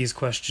these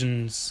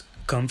questions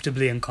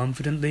comfortably and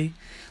confidently.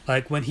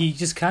 Like when he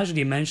just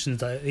casually mentions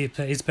that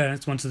his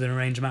parents wanted an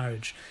arranged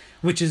marriage,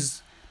 which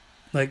is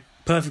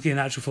perfectly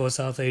natural for a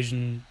South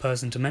Asian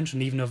person to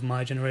mention, even of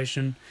my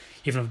generation,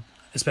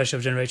 especially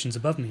of generations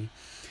above me.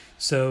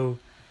 So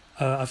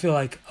I feel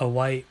like a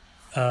white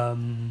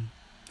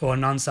or a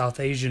non-South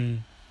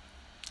Asian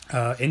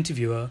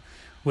interviewer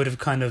would have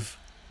kind of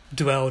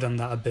dwelled on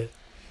that a bit.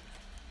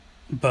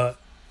 But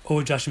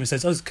all Jashima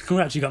says, "Oh,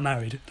 congrats, you got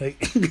married."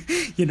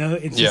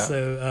 It's just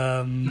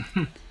so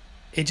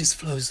it just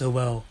flows so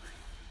well.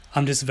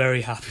 I'm just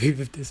very happy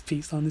with this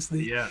piece,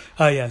 honestly. Yeah.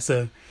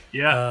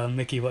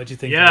 Mickey, what do you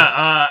think?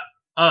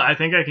 I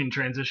think I can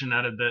transition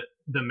out of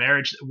the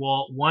marriage.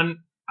 Well,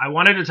 I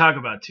wanted to talk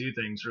about two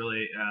things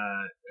really.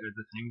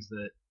 The things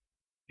that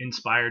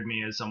inspired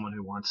me as someone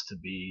who wants to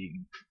be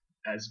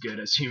as good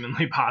as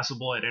humanly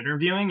possible at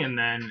interviewing, and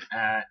then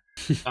at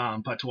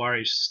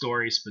Patwari's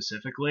story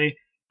specifically.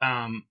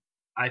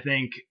 I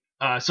think.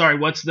 Sorry,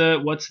 what's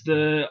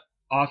the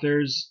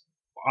author's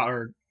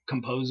or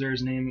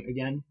composer's name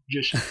again?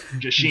 Jashima.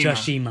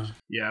 Jashima.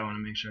 Yeah, I want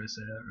to make sure I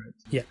say that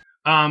right.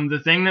 Yeah. The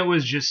thing that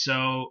was just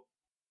so.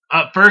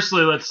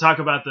 Firstly, let's talk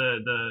about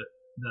the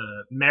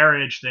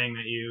marriage thing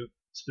that you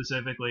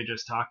specifically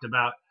just talked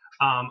about.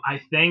 I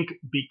think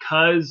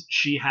because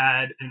she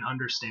had an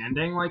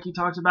understanding, like you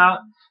talked about,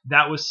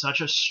 that was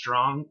such a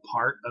strong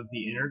part of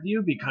the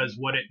interview, because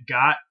what it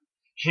got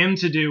him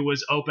to do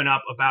was open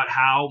up about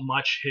how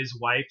much his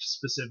wife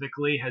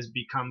specifically has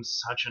become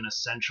such an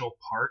essential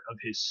part of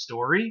his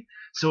story.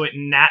 So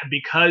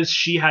because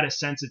she had a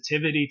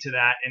sensitivity to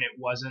that and it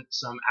wasn't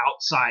some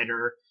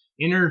outsider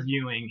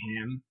interviewing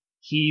him,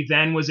 he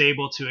then was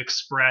able to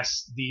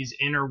express these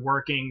inner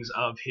workings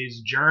of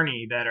his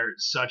journey that are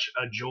such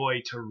a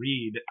joy to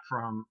read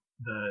from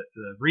the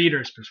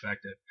reader's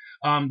perspective.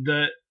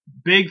 The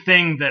big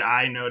thing that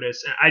I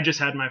noticed, and I just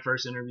had my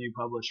first interview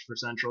published for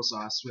Central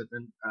Sauce with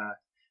an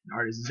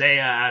artist,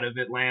 Zaya, out of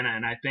Atlanta,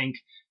 and I think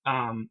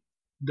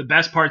the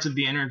best parts of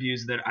the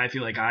interviews that I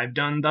feel like I've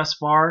done thus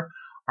far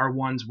are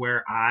ones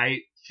where I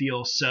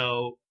feel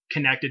so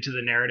connected to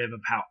the narrative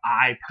of how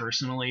I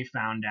personally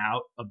found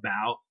out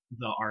about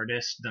the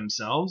artists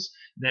themselves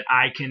that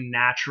I can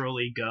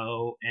naturally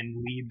go and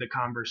lead the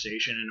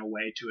conversation in a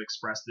way to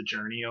express the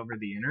journey over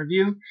the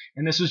interview.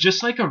 And this was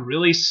just a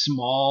really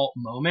small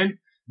moment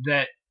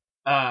that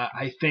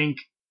I think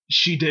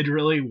she did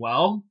really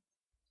well.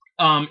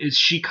 Is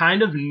she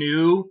kind of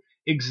knew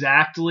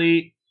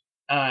exactly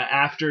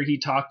after he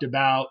talked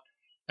about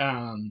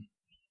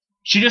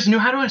she just knew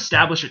how to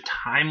establish a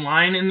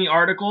timeline in the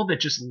article that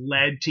just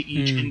led to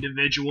each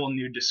individual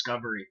new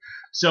discovery.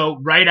 So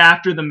right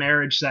after the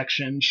marriage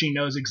section, she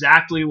knows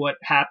exactly what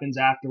happens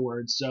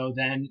afterwards. So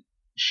then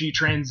she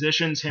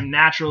transitions him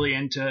naturally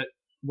into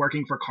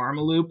working for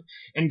Karmaloop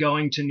and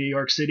going to New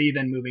York City,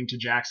 then moving to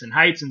Jackson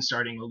Heights and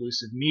starting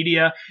Elusive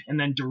Media. And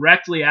then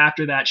directly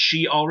after that,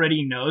 she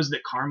already knows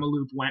that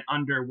Karmaloop went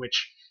under,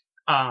 which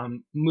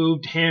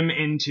moved him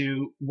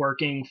into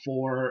working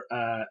for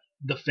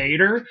the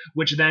Fader,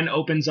 which then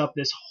opens up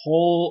this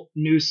whole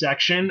new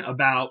section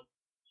about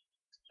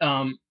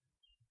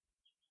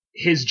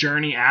his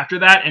journey after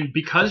that. And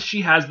because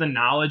she has the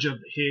knowledge of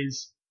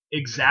his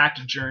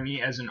exact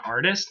journey as an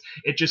artist,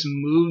 it just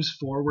moves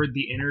forward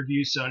the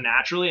interview so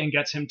naturally and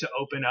gets him to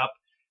open up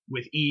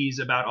with ease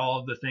about all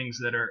of the things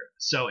that are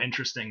so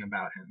interesting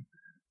about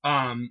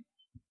him.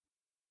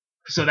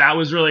 So that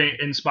was really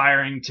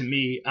inspiring to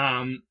me.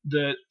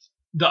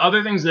 The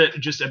other things that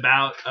just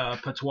about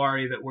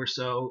Patwari that were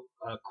so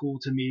cool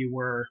to me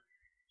were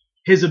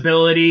his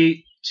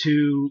ability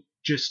to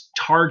just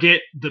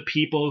target the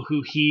people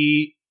who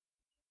he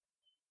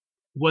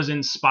was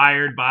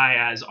inspired by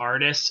as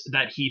artists,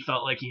 that he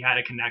felt like he had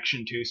a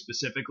connection to,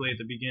 specifically at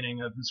the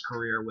beginning of his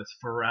career with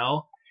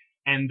Pharrell.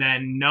 And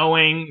then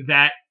knowing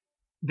that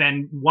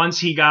then once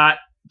he got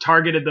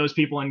targeted those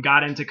people and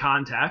got into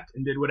contact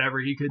and did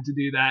whatever he could to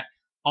do that,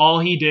 all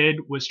he did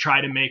was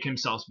try to make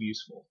himself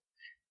useful.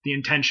 The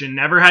intention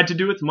never had to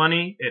do with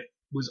money. It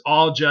was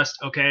all just,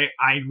 okay,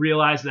 I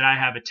realize that I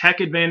have a tech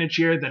advantage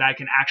here that I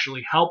can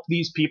actually help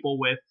these people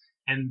with,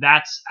 and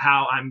that's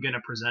how I'm going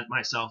to present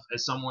myself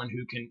as someone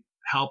who can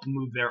help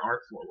move their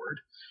art forward.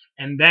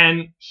 And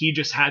then he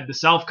just had the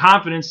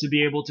self-confidence to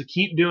be able to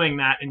keep doing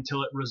that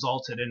until it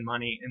resulted in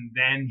money. And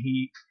then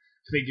he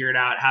figured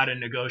out how to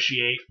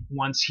negotiate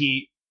once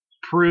he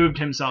proved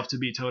himself to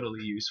be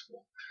totally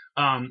useful.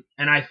 And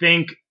I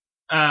think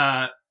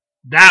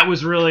that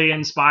was really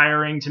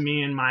inspiring to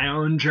me in my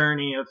own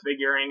journey of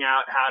figuring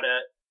out how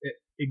to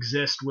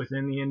exist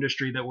within the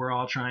industry that we're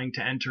all trying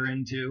to enter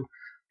into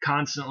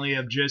constantly,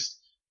 of just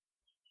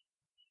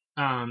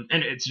and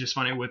it's just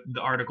funny with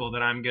the article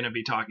that I'm going to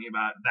be talking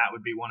about, that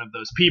would be one of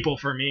those people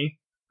for me.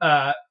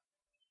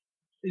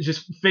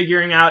 Just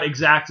figuring out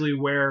exactly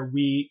where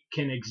we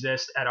can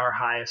exist at our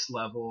highest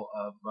level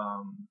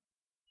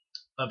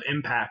of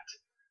impact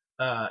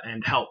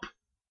and help.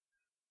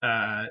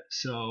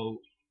 So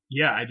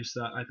yeah, I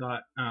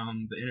thought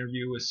the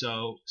interview was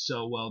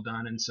so well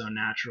done and so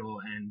natural,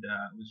 and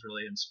it was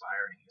really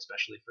inspiring,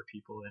 especially for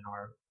people in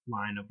our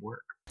line of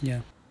work.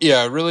 Yeah,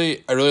 I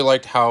really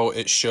liked how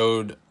it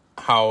showed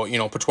how,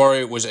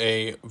 Patwari was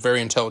a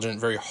very intelligent,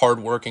 very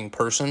hardworking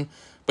person,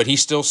 but he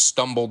still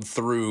stumbled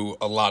through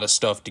a lot of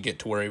stuff to get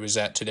to where he was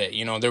at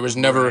today. There was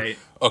never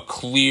a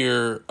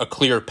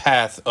clear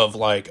path of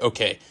like,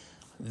 okay,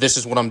 this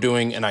is what I'm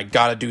doing and I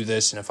got to do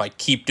this, and if I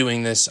keep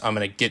doing this, I'm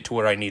going to get to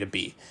where I need to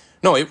be.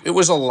 No, it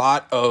was a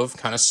lot of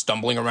kind of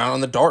stumbling around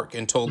in the dark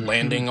until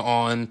landing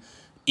on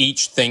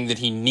each thing that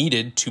he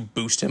needed to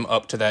boost him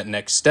up to that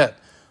next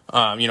step.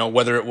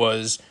 Whether it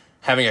was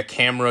having a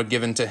camera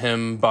given to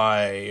him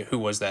by, who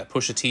was that,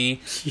 Pusha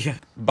T? Yeah.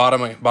 Bought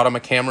him a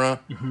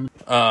camera.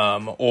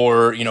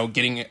 Or,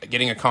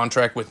 getting a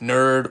contract with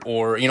Nerd.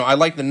 Or, I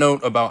like the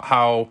note about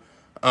how,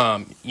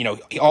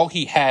 all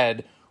he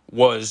had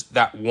was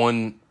that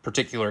one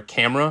particular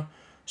camera.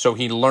 So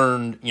he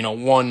learned,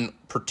 one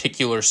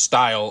particular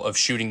style of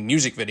shooting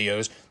music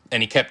videos,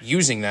 and he kept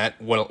using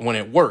that when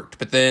it worked.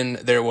 But then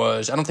there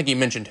was, I don't think he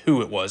mentioned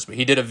who it was, but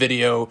he did a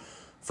video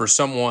for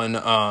someone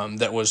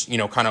that was,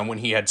 kind of when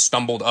he had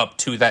stumbled up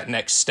to that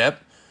next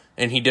step,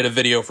 and he did a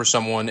video for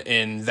someone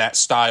in that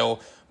style.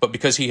 But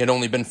because he had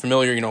only been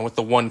familiar, with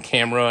the one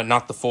camera,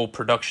 not the full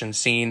production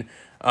scene,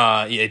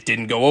 it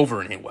didn't go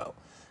over any well.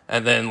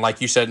 And then,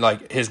 like you said,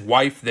 like his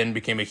wife then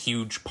became a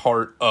huge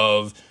part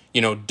of,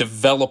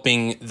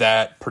 developing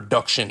that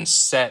production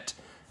set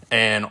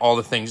and all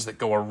the things that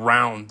go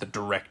around the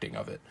directing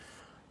of it.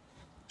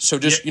 So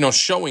just,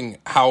 showing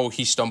how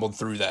he stumbled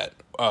through that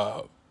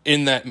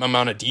in that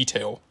amount of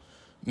detail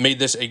made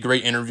this a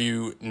great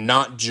interview,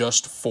 not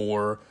just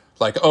for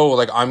like,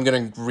 I'm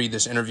going to read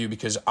this interview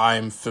because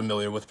I'm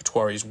familiar with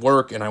Patwari's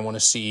work and I want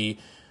to see,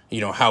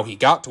 how he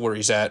got to where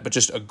he's at, but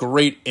just a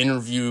great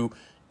interview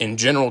in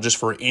general, just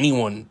for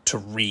anyone to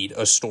read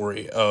a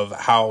story of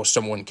how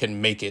someone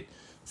can make it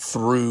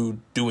through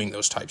doing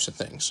those types of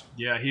things.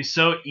 Yeah, he's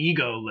so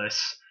egoless.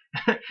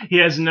 He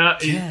has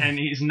and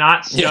he's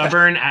not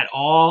stubborn at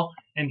all.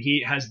 And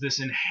he has this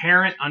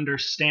inherent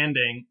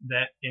understanding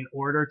that in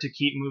order to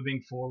keep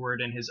moving forward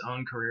in his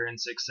own career and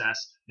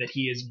success, that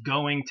he is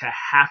going to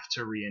have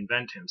to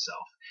reinvent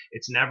himself.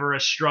 It's never a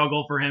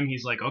struggle for him.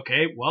 He's like,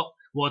 okay, well,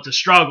 it's a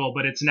struggle,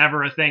 but it's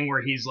never a thing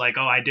where he's like,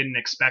 oh, I didn't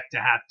expect to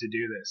have to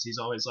do this. He's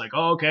always like,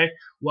 oh, okay,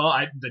 well,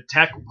 the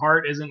tech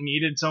part isn't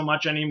needed so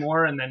much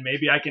anymore, and then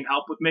maybe I can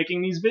help with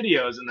making these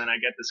videos, and then I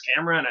get this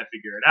camera and I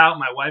figure it out.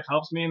 My wife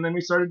helps me, and then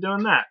we started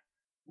doing that.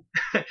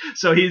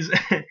 So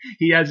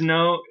he has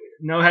no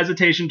no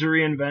hesitation to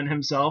reinvent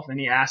himself, and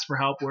he asks for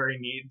help where he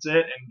needs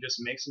it, and just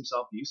makes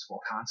himself useful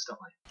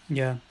constantly.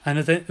 Yeah, and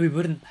I think we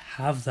wouldn't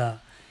have that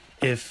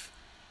if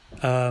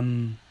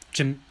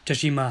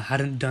Jashima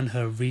hadn't done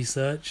her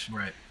research,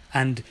 Right.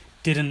 and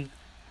didn't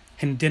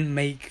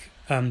make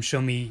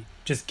Shomi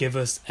just give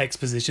us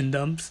exposition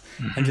dumps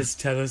and just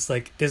tell us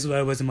like, this is where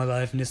I was in my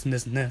life and this and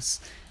this and this,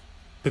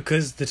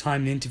 because the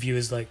time in the interview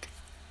is like,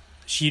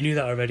 she knew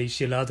that already.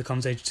 She allowed the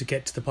conversation to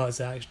get to the parts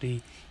that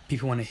actually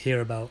people want to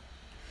hear about.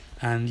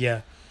 And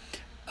yeah,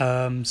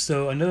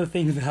 so another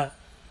thing that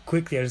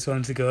quickly I just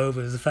wanted to go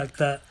over is the fact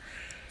that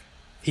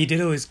he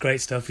did all his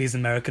great stuff. These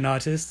American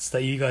artists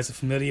that you guys are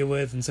familiar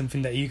with and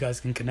something that you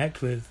guys can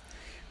connect with.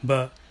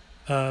 But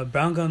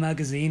Brown Girl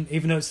Magazine,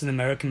 even though it's an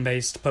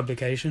American-based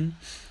publication,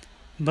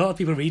 a lot of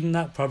people reading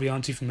that probably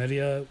aren't too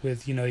familiar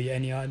with, your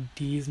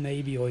NERDs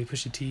maybe, or your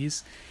Pusha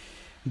T's.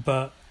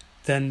 But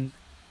then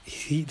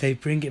they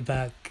bring it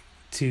back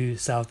to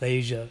South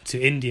Asia,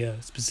 to India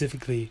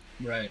specifically.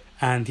 Right.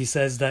 And he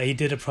says that he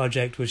did a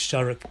project with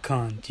Shah Rukh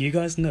Khan. Do you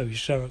guys know who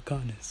Shah Rukh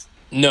Khan is?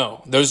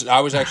 No, those. I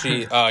was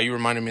actually. You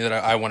reminded me that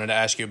I wanted to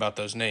ask you about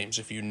those names.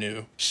 If you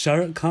knew, Shah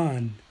Rukh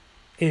Khan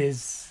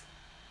is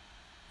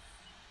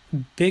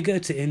bigger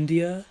to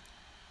India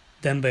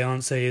than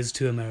Beyonce is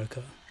to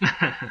America.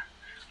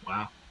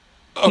 Wow.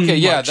 Okay,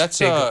 yeah, Much that's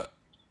bigger.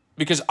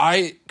 because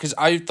I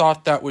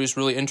thought that was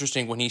really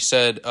interesting when he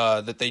said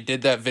that they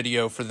did that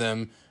video for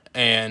them,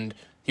 and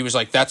he was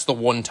like, "That's the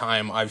one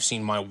time I've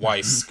seen my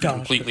wife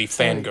completely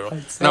fangirl."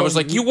 And I was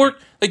like, "You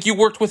worked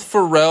with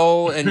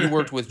Pharrell and you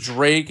worked with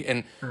Drake,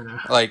 and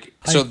like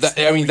so that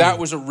I mean that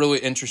was a really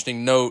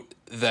interesting note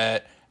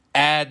that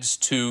adds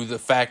to the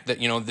fact that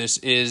this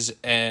is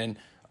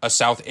a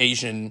South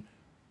Asian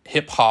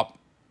hip hop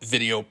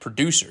video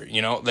producer,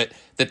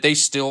 that they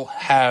still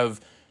have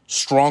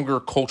stronger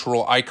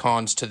cultural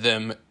icons to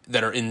them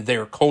that are in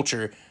their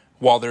culture,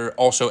 while they're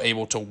also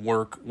able to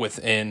work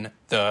within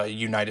the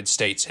United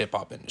States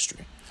hip-hop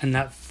industry. And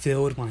that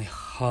filled my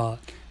heart,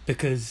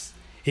 because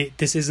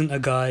this isn't a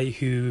guy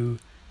who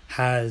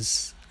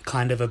has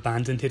kind of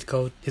abandoned his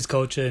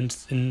culture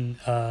in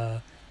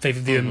favor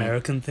of the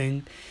American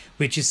thing,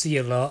 which you see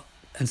a lot.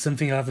 And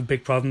something I have a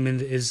big problem in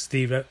is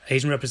the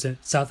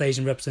South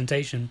Asian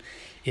representation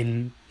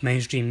in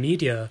mainstream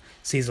media.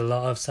 Sees a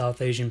lot of South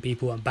Asian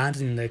people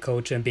abandoning their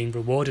culture and being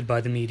rewarded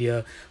by the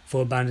media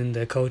for abandoning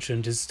their culture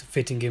and just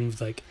fitting in with,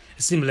 like,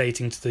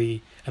 assimilating to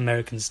the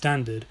American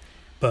standard.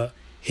 But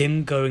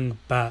him going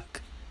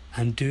back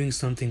and doing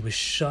something with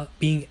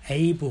being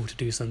able to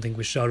do something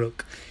with Shah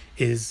Rukh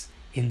is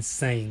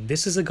insane.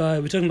 This is a guy,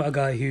 we're talking about a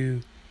guy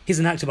who, he's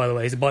an actor, by the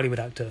way, he's a Bollywood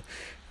actor.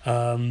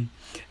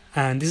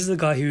 And this is a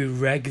guy who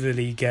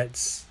regularly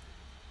gets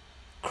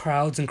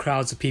crowds and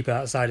crowds of people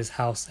outside his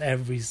house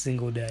every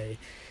single day.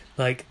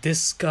 Like,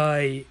 this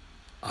guy,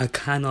 I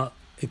cannot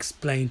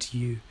explain to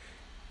you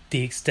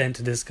the extent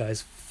of this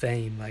guy's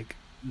fame. Like,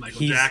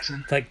 Michael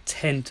Jackson. Like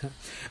 10 times.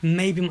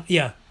 Maybe,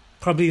 yeah,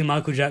 probably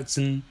Michael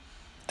Jackson.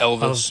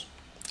 Elvis,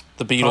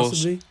 the Beatles.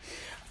 Possibly.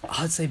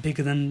 I'd say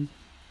bigger than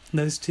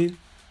those two.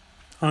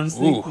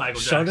 Honestly, Ooh.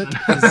 Michael Shah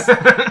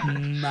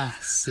Jackson. Rukh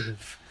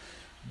is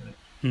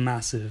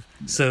massive.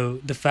 So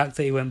the fact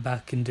that he went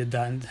back and did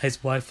that, and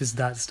his wife is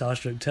that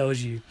starstruck, tells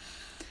you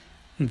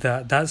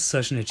that that's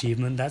such an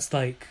achievement. That's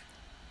like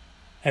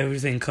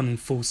everything coming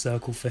full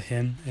circle for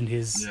him in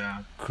his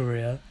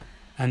career.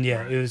 And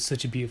yeah, it was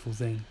such a beautiful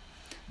thing.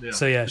 Yeah.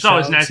 So yeah, it's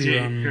always shout out nice to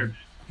to, hear.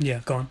 yeah,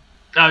 go on.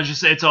 I was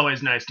just saying, it's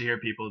always nice to hear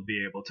people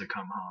be able to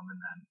come home and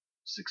then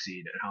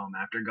succeed at home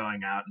after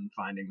going out and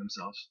finding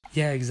themselves.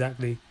 Yeah,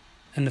 exactly.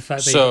 And the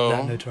fact that So-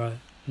 he did that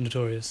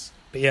notorious.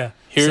 But yeah,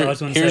 Here, so I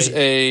just want to here's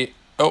say, a.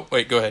 Oh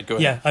wait, go ahead.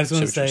 yeah, I just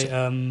want to Say what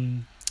you're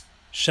say,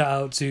 shout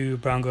out to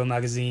Brown Girl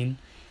Magazine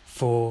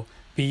for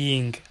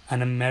being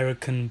an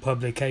American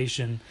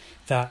publication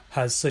that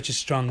has such a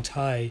strong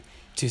tie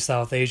to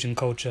South Asian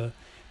culture,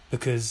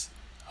 because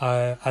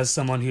as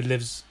someone who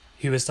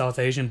is South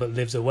Asian but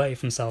lives away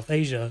from South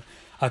Asia,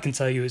 I can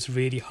tell you it's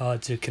really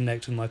hard to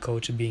connect with my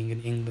culture being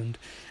in England,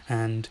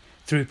 and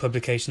through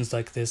publications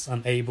like this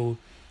I'm able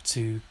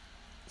to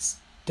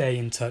stay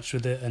in touch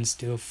with it and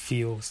still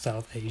feel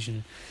South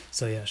Asian.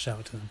 So yeah, shout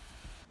out to them.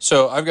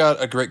 So I've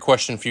got a great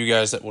question for you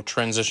guys that will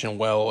transition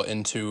well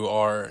into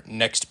our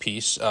next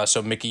piece.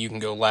 So Mickey, you can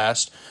go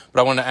last. But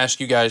I want to ask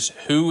you guys,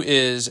 who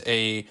is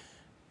a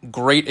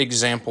great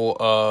example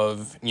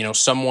of,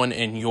 someone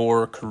in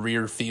your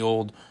career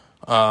field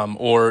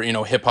or,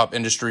 hip hop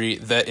industry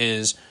that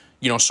is,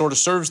 sort of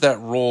serves that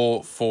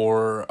role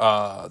for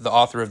the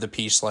author of the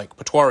piece like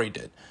Patwari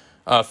did?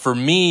 For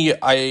me,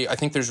 I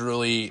think there's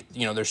really,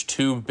 there's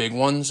two big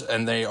ones,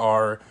 and they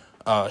are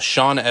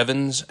Sean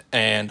Evans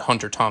and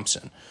Hunter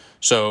Thompson.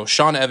 So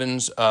Sean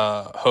Evans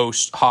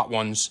hosts Hot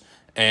Ones,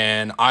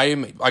 and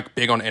I'm like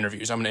big on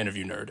interviews. I'm an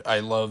interview nerd.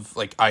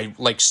 I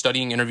like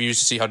studying interviews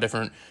to see how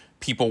different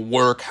people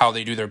work, how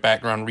they do their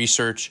background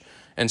research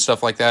and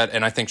stuff like that.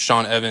 And I think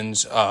Sean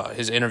Evans,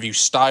 his interview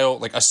style,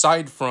 like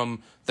aside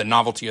from the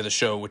novelty of the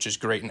show, which is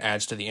great and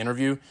adds to the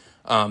interview,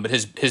 but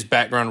his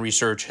background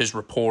research, his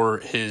rapport,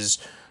 his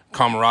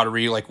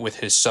camaraderie like with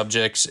his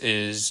subjects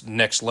is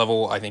next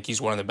level. I think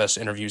he's one of the best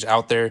interviews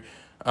out there.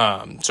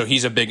 So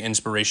he's a big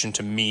inspiration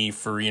to me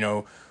for,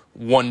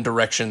 one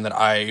direction that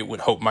I would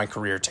hope my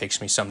career takes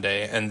me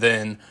someday. And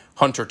then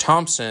Hunter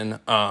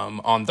Thompson,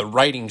 on the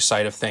writing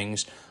side of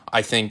things,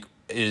 I think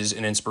is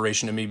an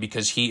inspiration to me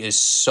because he is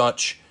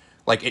such,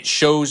 like, it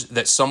shows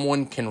that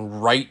someone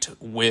can write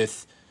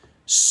with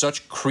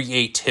such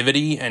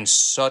creativity and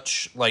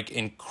such like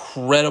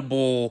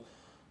incredible,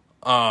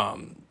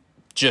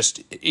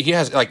 just, he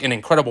has like an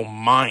incredible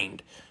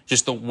mind.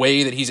 Just the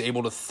way that he's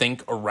able to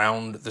think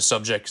around the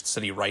subjects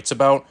that he writes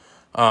about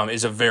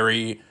is a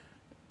very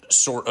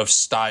sort of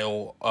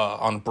style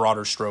on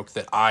broader stroke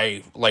that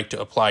I like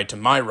to apply to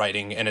my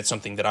writing, and it's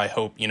something that I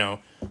hope,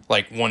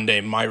 like one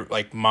day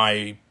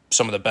my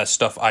some of the best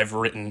stuff I've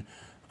written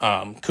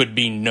could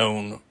be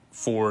known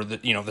for the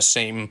the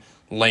same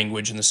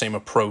language and the same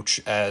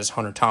approach as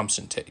Hunter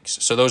Thompson takes.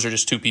 So those are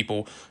just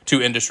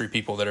two industry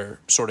people that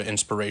are sort of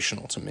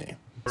inspirational to me.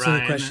 So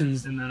Ryan, the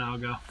questions, and then I'll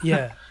go.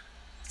 yeah.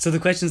 So the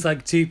question's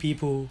like two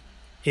people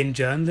in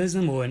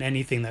journalism or in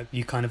anything that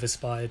you kind of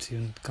aspire to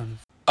and kind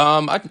of.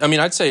 I mean,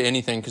 I'd say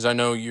anything because I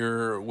know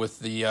you're with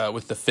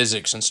the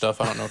physics and stuff.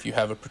 I don't know if you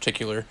have a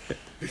particular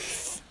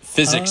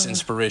physics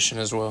inspiration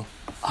as well.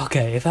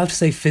 Okay, if I have to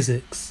say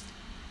physics,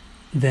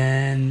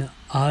 then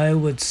I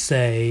would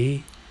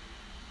say,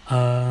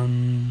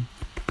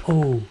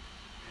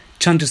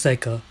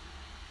 Chandrasekhar.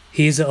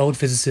 He's an old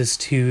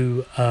physicist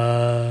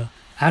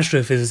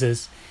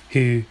astrophysicist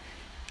who,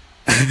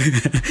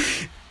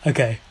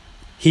 okay,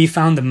 he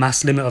found the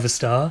mass limit of a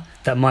star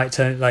that might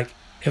turn, like,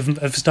 if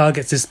a star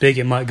gets this big,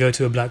 it might go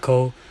to a black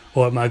hole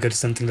or it might go to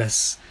something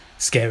less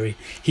scary.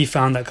 He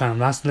found that kind of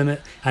mass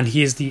limit, and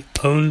he is the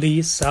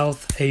only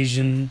South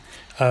Asian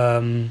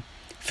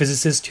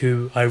physicist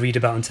who I read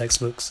about in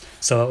textbooks,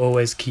 so I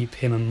always keep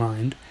him in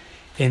mind.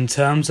 In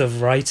terms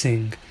of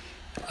writing,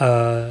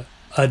 I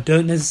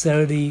don't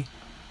necessarily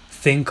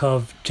think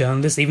of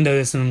journalists, even though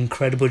there's some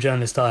incredible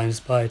journalists that I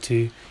inspire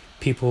to,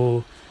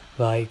 people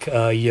like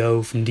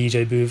Yo from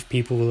DJ Booth,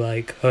 people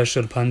like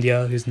Herschel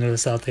Pandya, who's another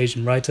South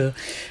Asian writer.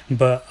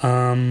 But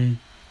in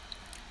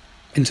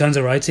terms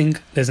of writing,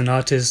 there's an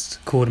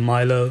artist called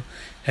Milo,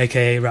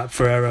 aka Rap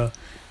Ferreira,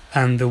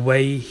 and the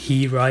way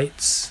he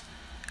writes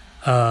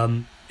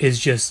is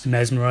just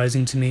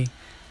mesmerizing to me.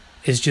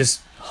 It's just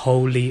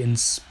wholly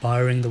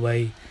inspiring the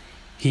way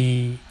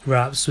he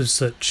raps with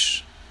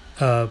such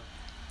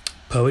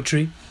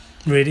poetry,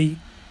 really.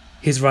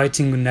 His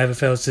writing never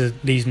fails to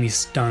leave me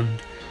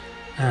stunned.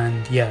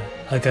 And yeah,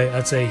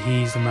 I'd say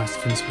he's a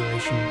massive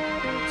inspiration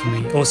for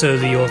me. Also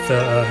the author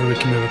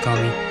Haruki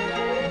Murakami,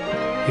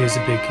 he was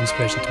a big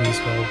inspiration to me as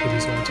well with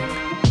his writing.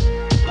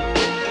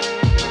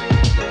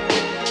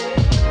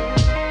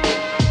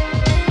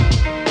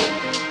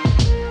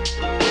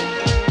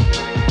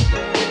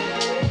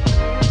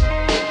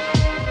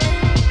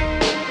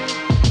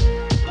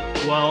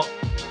 Well,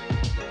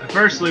 I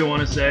firstly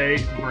want to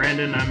say,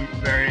 Brandon, I'm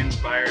very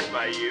inspired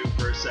by you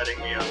for setting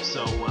me up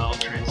so well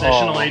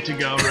transitionally to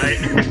go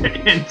right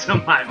into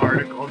my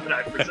article that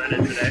I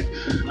presented today.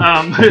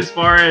 As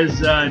far as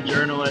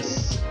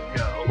journalists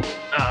go,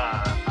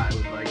 I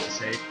would like to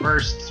say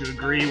first to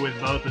agree with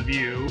both of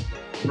you,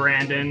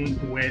 Brandon,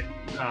 with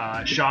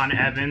Sean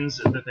Evans.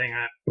 The thing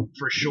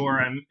for sure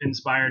I'm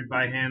inspired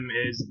by him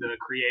is the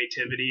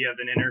creativity of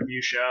an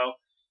interview show.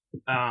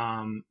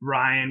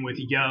 Ryan with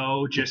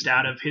Yo, just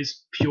out of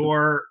his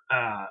pure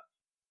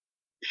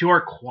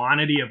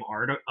quantity of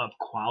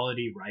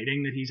quality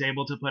writing that he's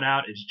able to put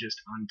out is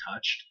just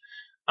untouched.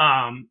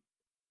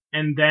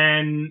 And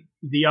then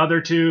the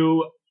other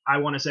two I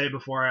want to say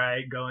before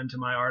I go into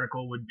my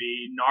article would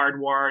be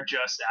Nardwuar,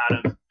 just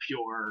out of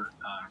pure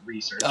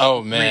research.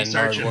 Oh man,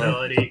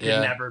 researchability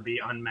could never be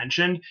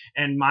unmentioned.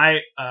 And my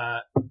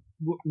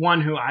one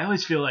who I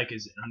always feel like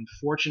is an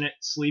unfortunate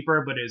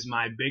sleeper, but is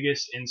my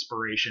biggest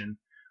inspiration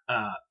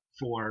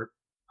for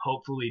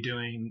hopefully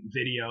doing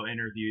video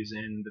interviews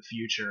in the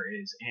future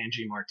is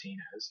Angie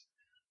Martinez.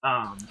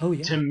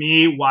 To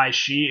me, why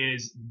she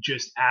is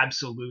just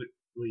absolutely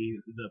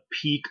the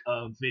peak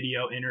of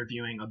video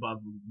interviewing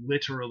above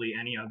literally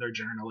any other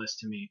journalist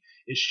to me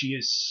is she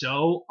is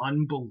so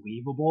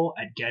unbelievable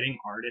at getting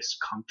artists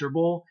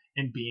comfortable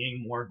and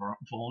being more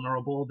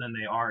vulnerable than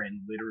they are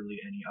in literally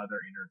any other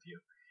interview.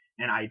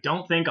 And I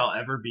don't think I'll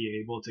ever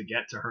be able to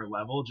get to her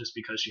level just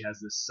because she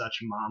has this such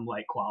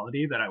mom-like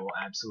quality that I will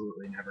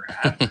absolutely never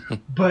have.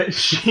 But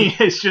she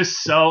is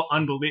just so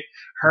unbelievable.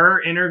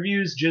 Her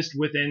interviews just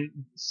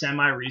within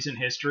semi-recent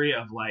history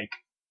of like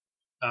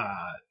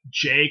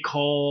J.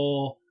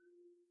 Cole,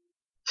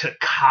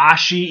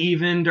 Tekashi,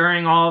 even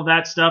during all of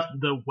that stuff,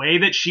 the way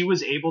that she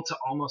was able to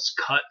almost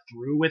cut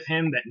through with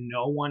him that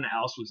no one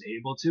else was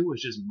able to was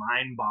just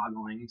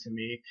mind-boggling to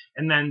me.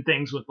 And then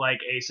things with like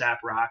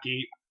A$AP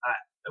Rocky,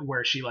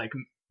 where she like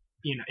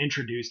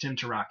introduced him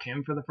to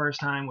Rakim for the first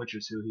time, which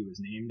is who he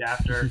was named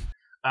after.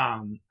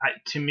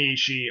 To me,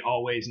 she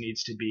always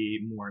needs to be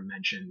more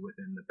mentioned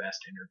within the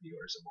best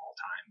interviewers of all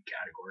time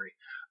category.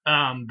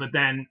 But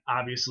then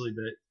obviously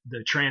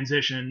the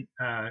transition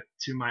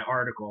to my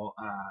article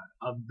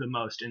of the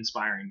most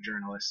inspiring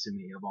journalist to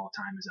me of all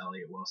time is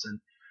Elliott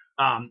Wilson.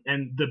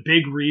 And the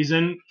big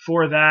reason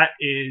for that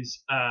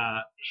is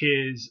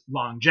his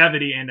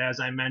longevity. And as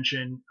I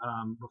mentioned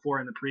before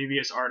in the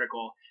previous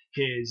article,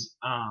 his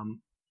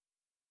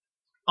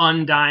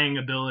undying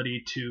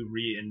ability to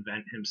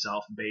reinvent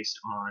himself based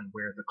on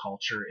where the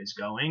culture is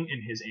going,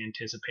 and his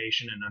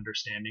anticipation and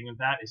understanding of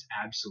that is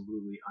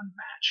absolutely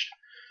unmatched.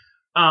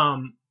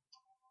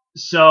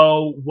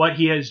 So what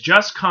he has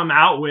just come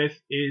out with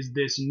is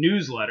this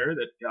newsletter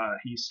that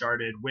he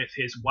started with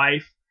his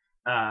wife,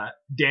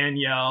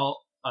 Danielle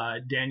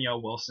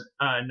Wilson.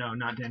 No,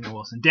 not Danielle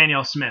Wilson.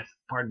 Danielle Smith.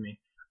 Pardon me.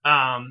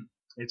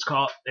 It's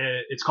called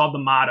The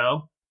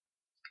Motto.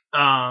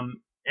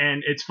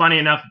 And it's funny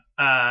enough,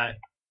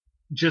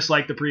 just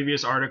like the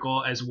previous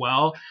article as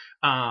well,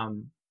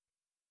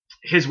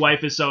 his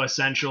wife is so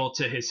essential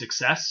to his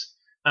success.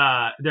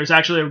 There's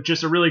actually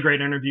just a really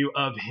great interview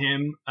of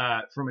him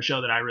from a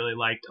show that I really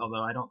liked,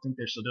 although I don't think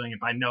they're still doing it,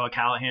 by Noah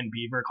Callahan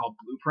Beaver, called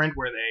Blueprint,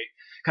 where they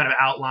kind of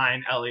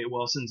outline Elliott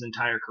Wilson's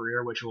entire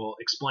career, which will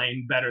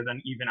explain better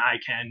than even I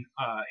can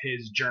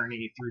his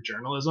journey through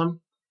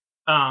journalism.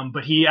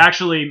 But he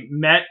actually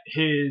met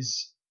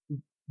his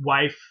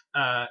wife,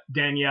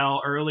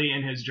 Danielle, early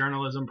in his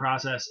journalism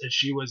process, as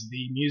she was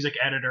the music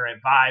editor at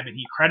Vibe, and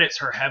he credits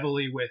her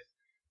heavily with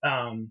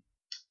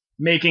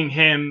making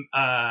him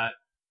a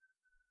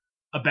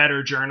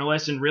better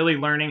journalist and really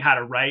learning how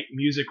to write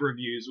music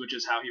reviews, which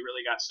is how he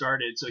really got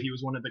started. So he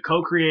was one of the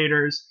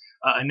co-creators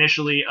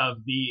initially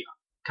of the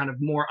kind of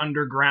more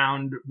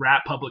underground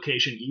rap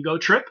publication Ego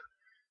Trip.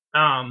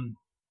 And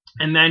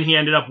then he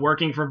ended up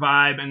working for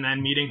Vibe and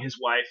then meeting his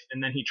wife,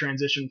 and then he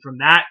transitioned from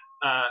that.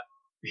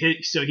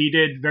 So he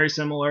did very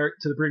similar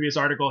to the previous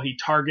article. He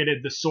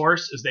targeted The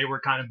Source, as they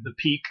were kind of the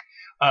peak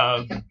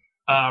of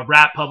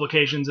rap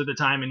publications at the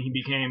time, and he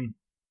became,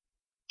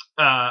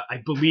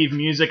 I believe,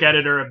 music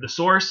editor of The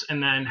Source,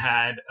 and then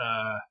had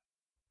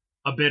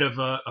a bit of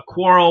a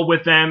quarrel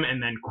with them,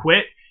 and then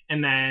quit,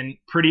 and then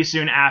pretty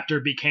soon after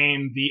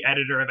became the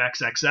editor of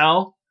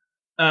XXL,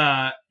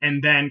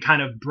 and then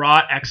kind of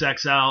brought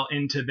XXL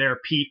into their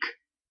peak.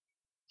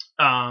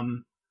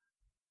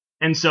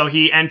 And so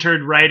he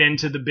entered right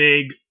into the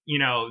big,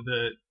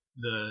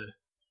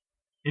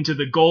 into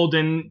the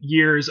golden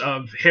years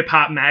of hip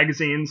hop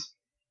magazines,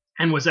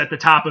 and was at the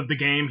top of the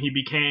game. He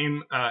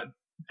became,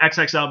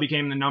 XXL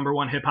became the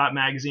 #1 hip hop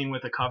magazine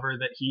with a cover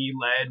that he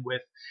led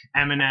with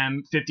Eminem,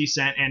 50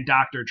 Cent, and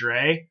Dr.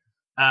 Dre.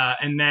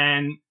 And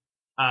then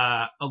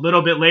a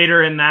little bit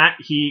later in that,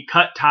 he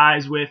cut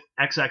ties with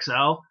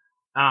XXL.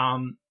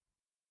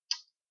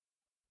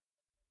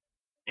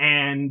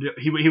 And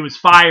he was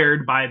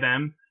fired by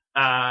them.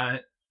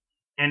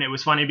 And it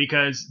was funny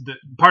because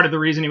part of the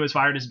reason he was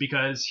fired is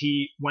because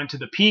he went to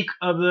the peak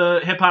of the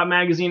hip hop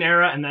magazine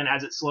era, and then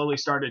as it slowly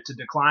started to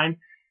decline,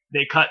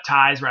 they cut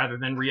ties rather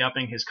than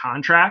re-upping his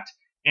contract.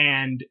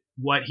 And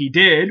what he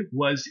did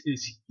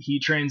is he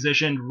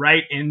transitioned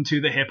right into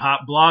the hip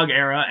hop blog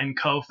era and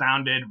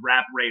co-founded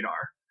Rap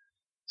Radar.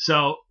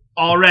 So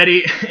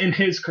already in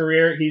his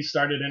career, he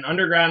started an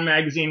underground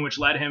magazine, which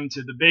led him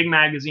to the big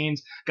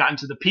magazines, got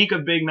into the peak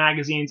of big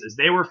magazines. As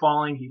they were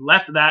falling, he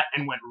left that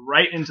and went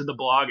right into the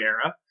blog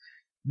era.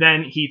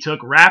 Then he took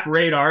Rap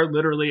Radar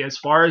literally as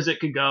far as it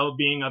could go,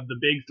 being of the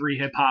big 3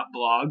 hip-hop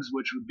blogs,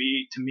 which would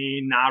be, to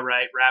me, Nah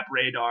Right, Rap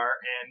Radar,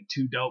 and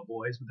 2 Dope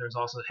Boys, but there's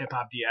also Hip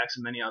Hop DX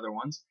and many other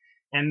ones.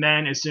 And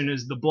then as soon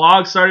as the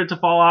blog started to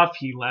fall off,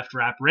 he left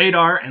Rap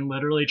Radar and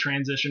literally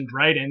transitioned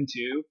right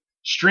into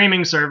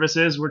streaming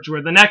services, which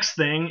were the next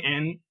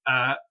thing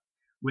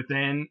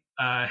within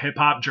hip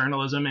hop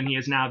journalism. And he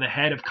is now the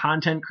head of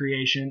content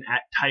creation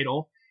at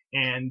Tidal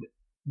and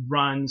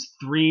runs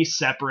 3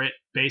 separate,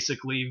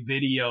 basically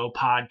video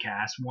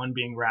podcasts. One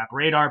being Rap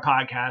Radar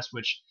podcast,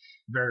 which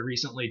very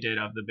recently did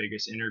of the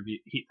biggest interview.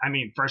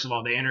 First of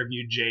all, they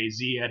interviewed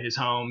Jay-Z at his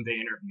home. They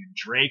interviewed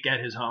Drake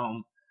at his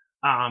home.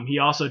 He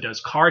also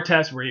does Car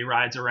Test, where he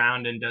rides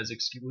around and does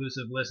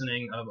exclusive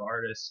listening of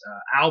artists'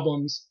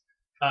 albums.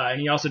 And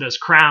he also does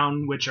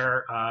Crown, which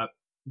are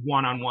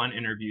one-on-one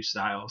interview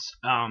styles.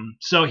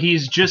 So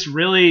he's just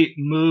really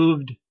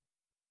moved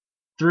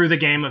through the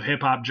game of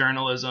hip-hop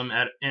journalism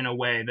in a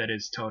way that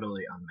is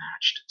totally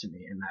unmatched to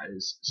me, and that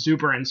is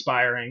super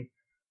inspiring.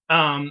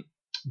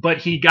 But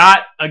he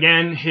got,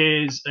 again,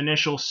 his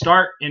initial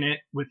start in it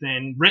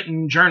within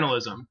written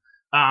journalism,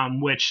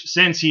 which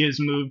since he has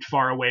moved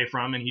far away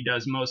from, and he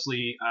does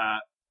mostly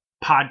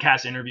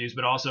podcast interviews,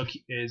 but also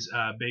is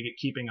big at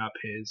keeping up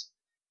his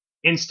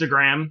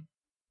Instagram.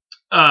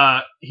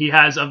 He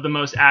has of the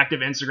most active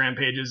Instagram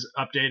pages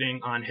updating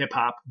on hip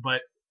hop,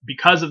 but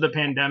because of the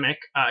pandemic,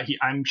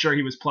 I'm sure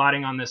he was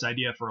plotting on this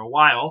idea for a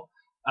while.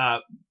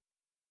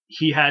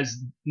 He has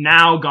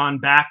now gone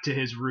back to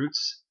his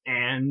roots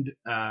and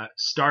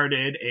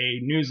started a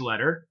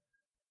newsletter,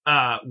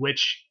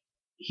 which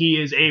he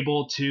is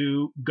able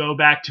to go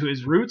back to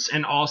his roots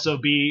and also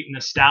be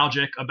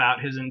nostalgic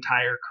about his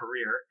entire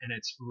career. And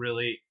it's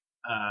really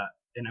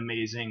an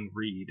amazing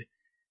read.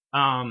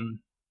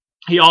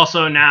 He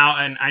also now,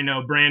 and I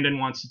know Brandon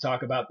wants to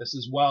talk about this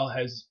as well,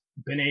 has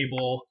been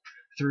able,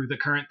 through the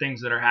current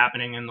things that are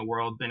happening in the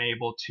world, been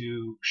able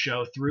to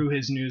show through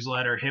his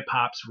newsletter Hip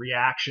Hop's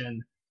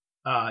reaction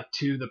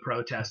to the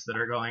protests that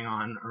are going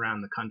on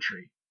around the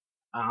country.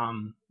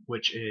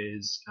 Which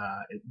is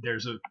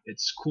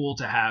it's cool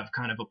to have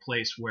kind of a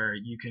place where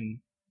you can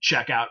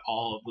check out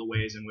all of the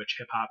ways in which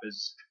hip hop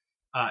is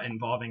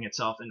involving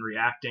itself and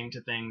reacting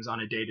to things on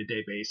a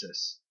day-to-day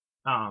basis.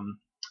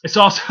 It's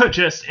also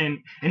just, and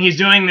he's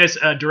doing this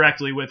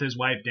directly with his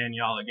wife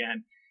Danielle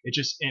again. It's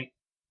just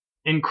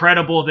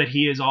incredible that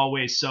he is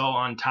always so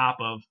on top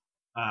of,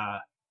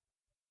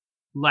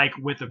 like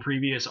with the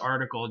previous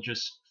article,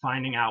 just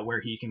finding out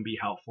where he can be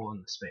helpful in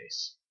the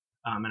space.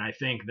 And I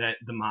think that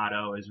the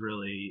motto is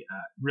really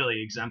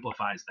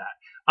exemplifies that.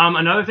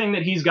 Another thing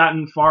that he's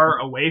gotten far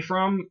away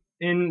from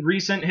in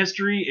recent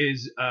history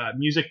is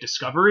music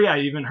discovery. I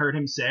even heard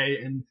him say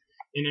in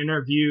an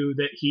interview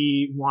that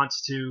he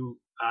wants to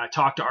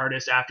talk to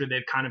artists after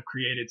they've kind of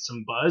created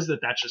some buzz,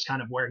 that's just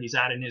kind of where he's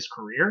at in his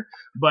career.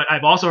 But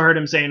I've also heard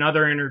him say in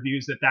other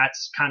interviews that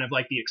that's kind of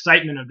like the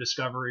excitement of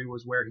discovery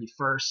was where he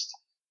first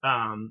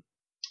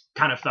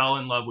kind of fell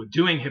in love with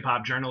doing hip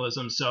hop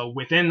journalism. So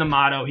within the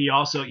motto, he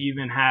also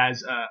even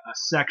has a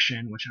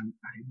section, which I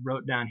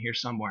wrote down here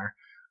somewhere,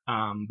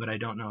 but I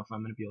don't know if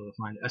I'm going to be able to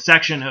find it. A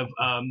section of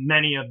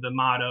many of the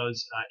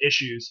motto's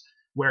issues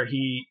where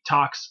he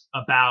talks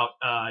about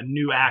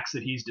new acts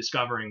that he's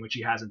discovering, which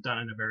he hasn't done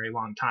in a very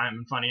long time.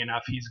 And funny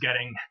enough, he's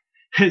getting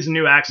his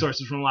new act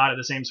sources from a lot of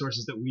the same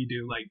sources that we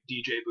do, like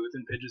DJ Booth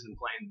and Pigeons and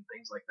Planes and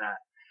things like that.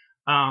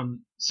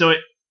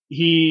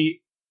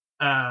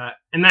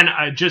 And then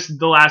just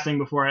the last thing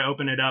before I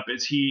open it up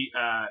is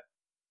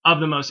of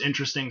the most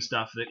interesting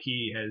stuff that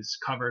he has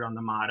covered on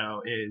the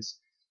motto is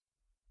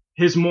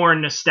his more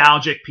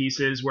nostalgic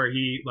pieces where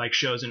he like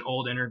shows an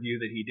old interview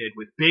that he did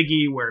with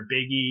Biggie, where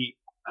Biggie,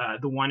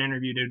 the one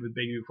interview did with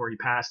Biggie before he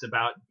passed,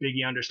 about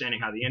Biggie understanding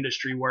how the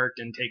industry worked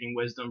and taking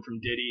wisdom from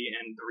Diddy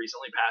and the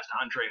recently passed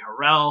Andre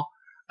Harrell,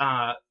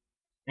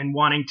 and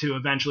wanting to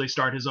eventually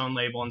start his own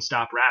label and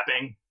stop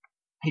rapping.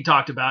 He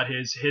talked about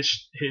his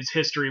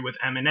history with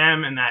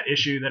Eminem and that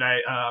issue that I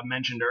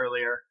mentioned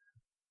earlier.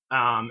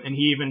 And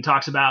he even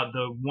talks about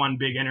the one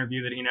big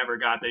interview that he never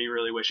got that he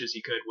really wishes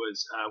he could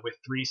was with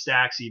 3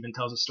 Stacks. He even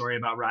tells a story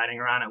about riding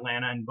around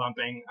Atlanta and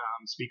bumping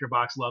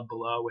Speakerboxxx Love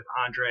Below with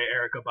Andre,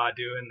 Erykah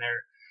Badu, and their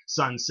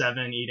son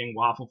Seven, eating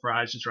waffle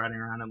fries, just riding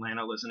around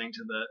Atlanta listening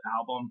to the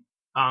album.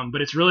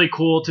 But it's really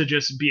cool to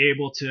just be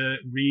able to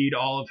read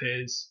all of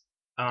his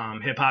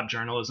hip-hop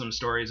journalism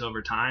stories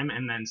over time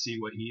and then see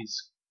what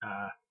he's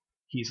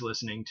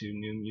listening to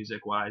new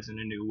music-wise in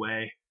a new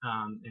way,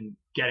 and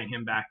getting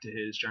him back to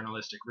his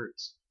journalistic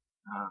roots.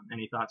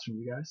 Any thoughts from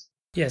you guys?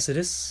 Yeah, so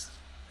this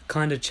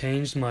kind of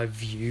changed my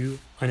view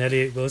on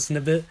Elliott Wilson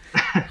a bit.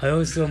 I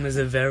always saw him as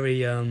a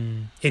very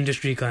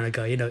industry kind of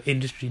guy,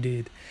 industry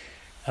dude.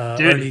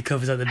 Dude, only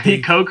covers like the big.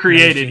 He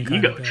co-created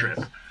Ego Trip.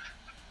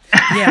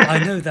 Yeah,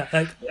 I know that.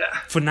 Like, yeah.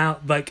 For now,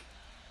 like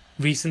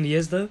recent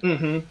years though,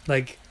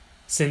 like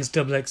since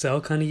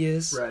XXL kind of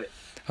years, right?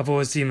 I've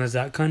always seen him as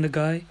that kind of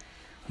guy.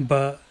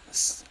 But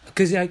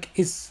because like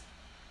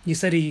you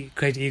said he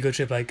created Ego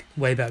Trip like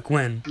way back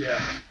when.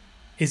 Yeah.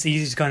 It's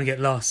easy to kind of get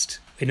lost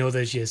in all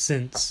those years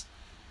since.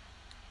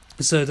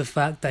 So the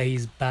fact that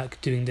he's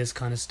back doing this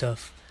kind of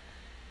stuff,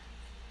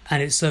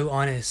 and it's so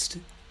honest,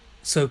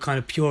 so kind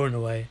of pure in a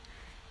way,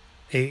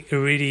 it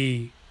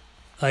really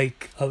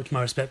like upped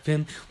my respect for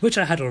him, which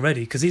I had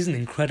already because he's an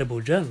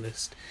incredible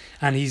journalist,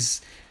 and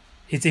his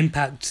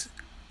impact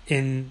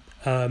in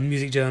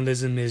music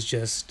journalism is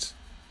just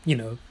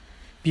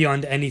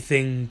beyond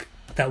anything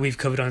that we've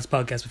covered on this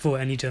podcast before,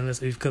 any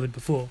journalist that we've covered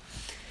before.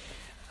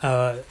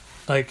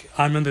 Like,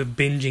 I remember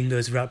binging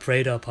those Rap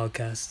Radar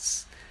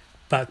podcasts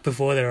back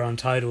before they were on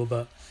Tidal,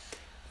 but,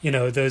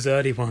 those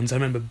early ones, I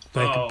remember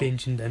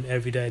binging them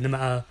every day. No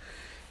matter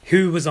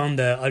who was on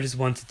there, I just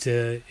wanted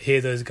to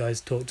hear those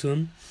guys talk to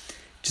them.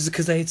 Just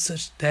because they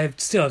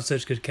still have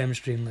such good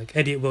chemistry, and like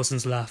Elliott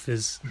Wilson's laugh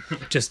is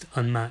just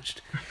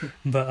unmatched.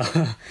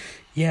 But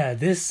yeah,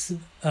 this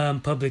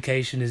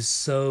publication is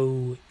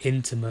so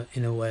intimate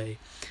in a way,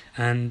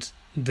 and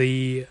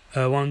the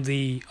one of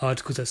the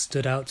articles that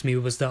stood out to me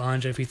was the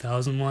Andre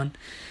 3000 one,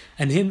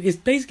 and it's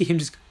basically him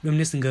just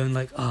reminiscing, going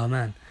like, "Oh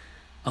man,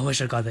 I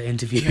wish I got that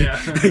interview. Yeah.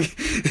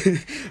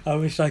 I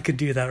wish I could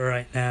do that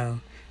right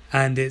now."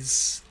 And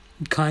it's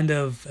kind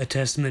of a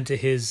testament to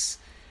his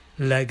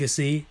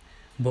legacy,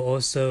 but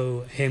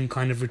also him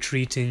kind of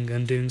retreating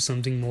and doing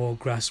something more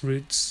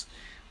grassroots,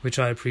 which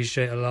I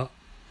appreciate a lot.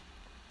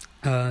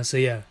 So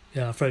yeah,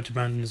 I'll throw it to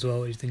Brandon as well.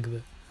 What do you think of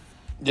it?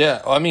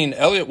 Yeah, I mean,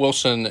 Elliott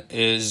Wilson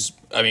is,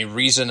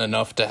 reason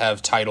enough to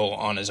have Tidal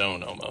on his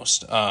own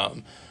almost.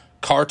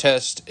 Car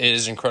Test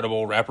is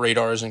incredible. Rap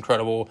Radar is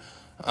incredible.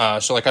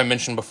 So like I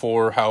mentioned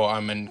before, how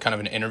I'm kind of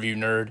an interview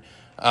nerd.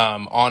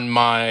 On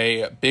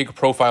my big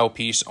profile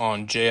piece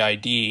on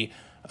JID,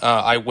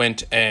 I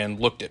went and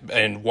looked at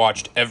and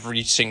watched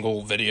every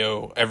single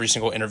video, every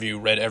single interview,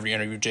 read every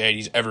interview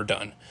JID's ever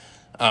done,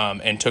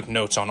 and took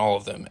notes on all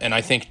of them. And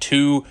I think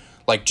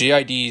like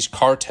JID's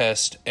Car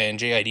Test and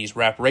JID's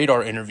Rap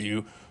Radar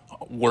interview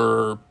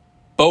were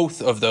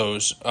both of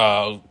those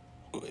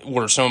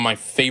were some of my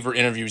favorite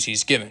interviews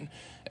he's given.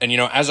 And,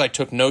 as I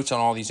took notes on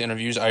all these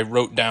interviews, I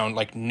wrote down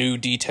like new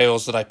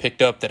details that I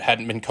picked up that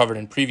hadn't been covered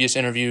in previous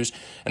interviews.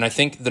 And I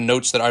think the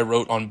notes that I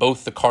wrote on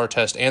both the Car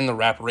Test and the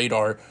Rap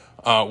Radar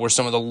were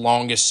some of the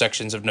longest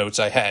sections of notes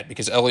I had,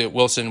 because Elliott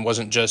Wilson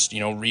wasn't just,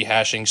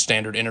 rehashing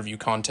standard interview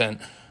content.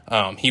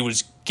 He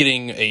was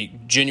getting a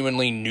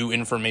genuinely new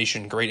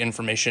information, great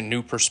information,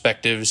 new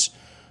perspectives.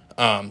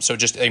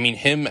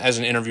 Him as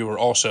an interviewer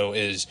also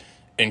is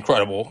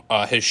incredible.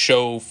 His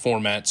show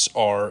formats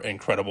are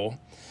incredible.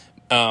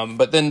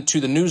 But then to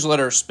the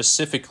newsletter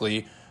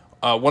specifically,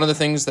 one of the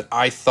things that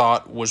I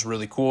thought was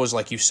really cool is,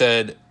 like you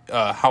said,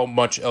 how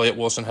much Elliott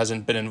Wilson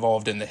hasn't been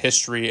involved in the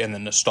history and the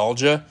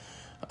nostalgia.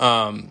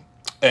 And,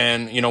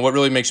 what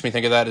really makes me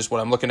think of that is what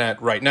I'm looking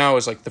at right now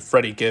is like the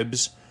Freddie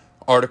Gibbs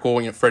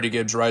article, Freddie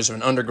Gibbs, Rise of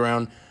an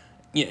Underground.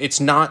 It's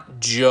not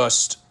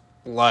just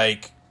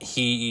like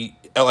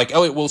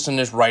Elliott Wilson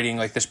is writing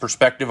like this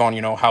perspective on,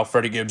 how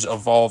Freddie Gibbs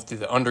evolved through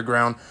the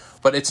underground,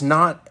 but it's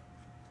not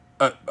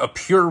a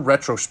pure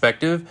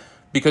retrospective,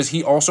 because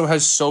he also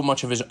has so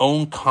much of his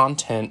own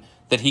content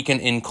that he can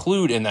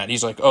include in that.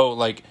 He's like,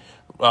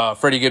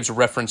 Freddie Gibbs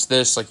referenced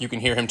this, like you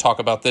can hear him talk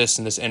about this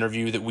in this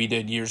interview that we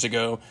did years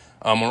ago.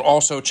 Or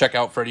also check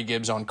out Freddie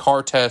Gibbs on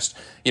Car Test.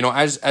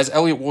 As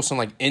Elliott Wilson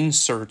like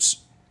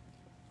inserts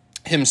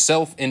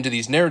himself into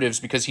these narratives,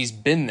 because he's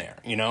been there,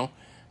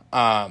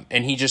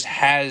 and he just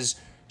has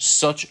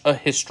such a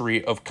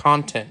history of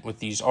content with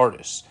these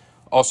artists.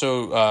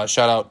 Also,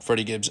 shout out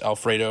Freddie Gibbs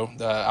Alfredo.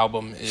 The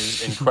album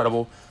is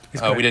incredible.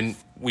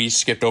 We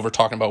skipped over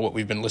talking about what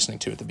we've been listening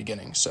to at the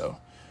beginning. So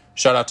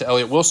shout out to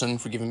Elliott Wilson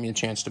for giving me a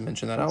chance to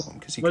mention that album,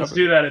 because let's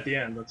do that at the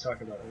end. Let's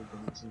talk about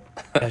everything.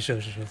 Yeah,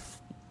 sure.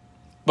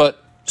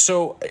 But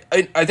so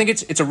I think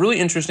it's a really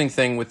interesting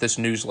thing with this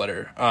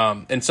newsletter,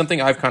 and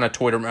something I've kind of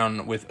toyed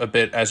around with a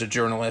bit as a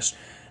journalist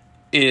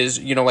is,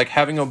 like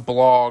having a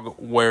blog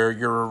where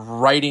you're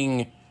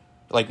writing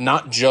like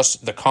not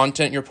just the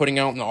content you're putting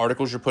out and the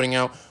articles you're putting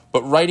out,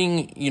 but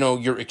writing,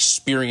 your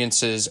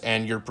experiences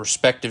and your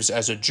perspectives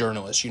as a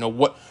journalist.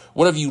 What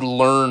have you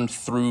learned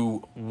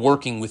through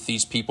working with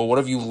these people? What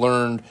have you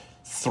learned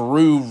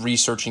through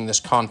researching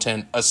this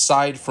content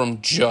aside from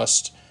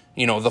just,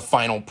 the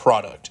final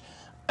product?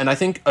 And I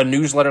think a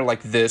newsletter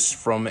like this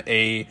from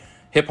a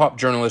hip hop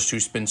journalist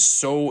who's been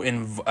so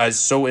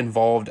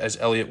involved as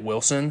Elliott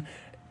Wilson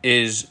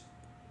is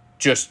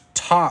just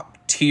top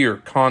tier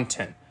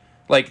content.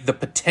 Like the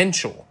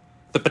potential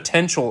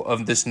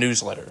of this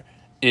newsletter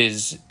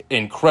is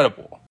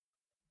incredible.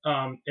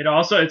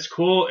 It's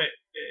cool.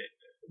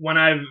 When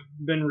I've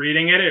been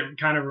reading it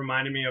kind of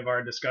reminded me of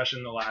our discussion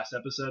in the last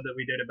episode that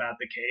we did about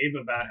The Cave,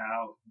 about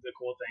how the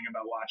cool thing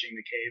about watching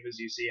The Cave is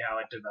you see how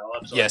it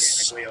develops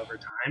organically over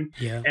time.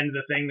 Yeah. And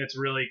the thing that's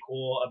really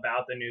cool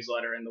about the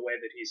newsletter and the way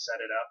that he set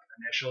it up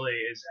initially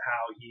is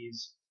how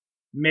he's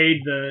made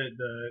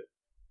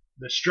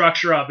the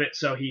structure of it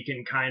so he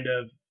can kind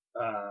of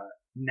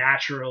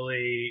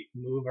naturally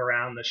move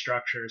around the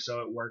structure so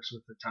it works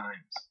with the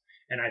times.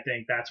 And I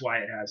think that's why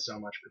it has so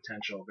much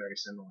potential, very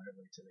similarly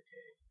to The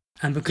Cave.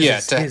 And because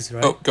it's his,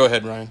 right? Oh, go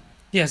ahead, Ryan.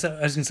 Yeah, so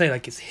I was going to say,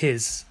 like, it's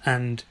his,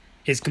 and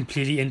it's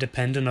completely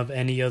independent of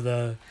any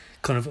other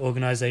kind of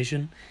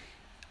organization.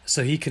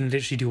 So he can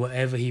literally do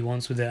whatever he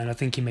wants with it, and I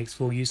think he makes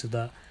full use of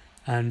that.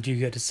 And you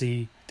get to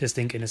see this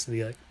thing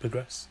innocently, like,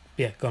 progress.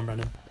 Yeah, go on,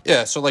 Brandon.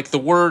 Yeah, so like the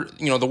word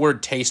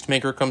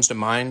tastemaker comes to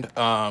mind,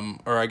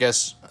 or I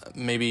guess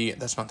maybe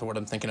that's not the word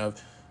I'm thinking of.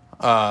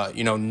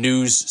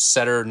 News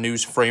setter,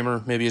 news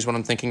framer, maybe is what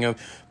I'm thinking of.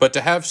 But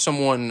to have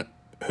someone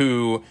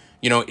who,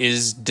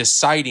 is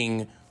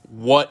deciding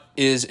what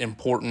is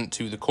important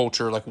to the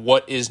culture, like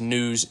what is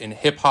news in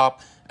hip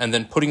hop, and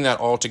then putting that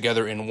all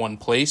together in one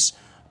place,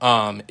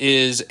 it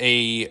is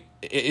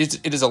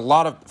a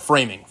lot of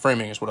framing.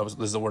 Framing is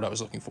the word I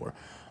was looking for.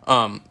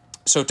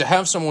 So to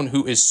have someone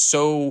who is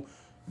so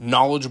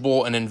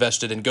knowledgeable and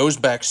invested and goes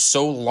back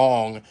so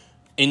long,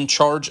 in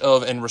charge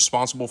of and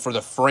responsible for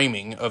the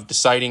framing of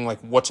deciding like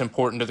what's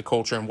important to the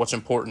culture and what's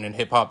important in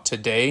hip hop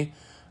today,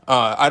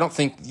 I don't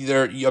think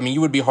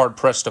you would be hard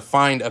pressed to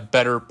find a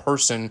better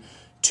person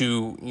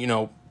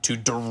to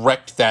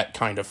direct that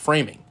kind of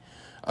framing.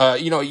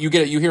 You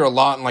hear a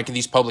lot in like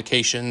these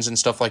publications and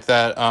stuff like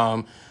that.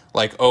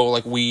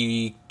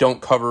 We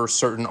don't cover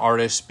certain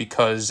artists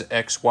because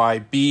X, Y,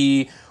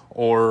 B,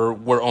 or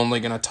we're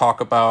only going to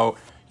talk about,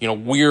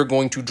 we're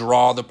going to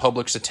draw the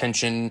public's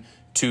attention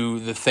to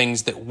the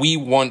things that we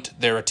want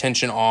their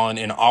attention on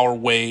in our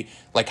way.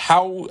 Like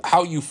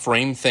how you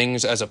frame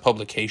things as a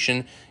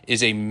publication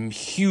is a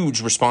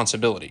huge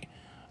responsibility.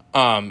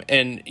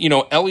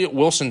 Elliott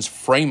Wilson's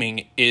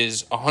framing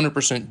is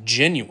 100%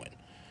 genuine.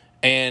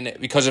 And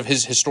because of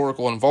his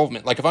historical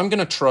involvement, like if I'm going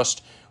to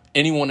trust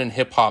anyone in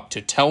hip hop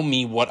to tell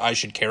me what I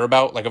should care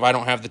about, like if I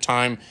don't have the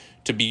time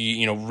to be,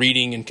 you know,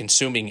 reading and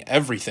consuming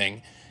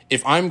everything,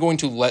 if I'm going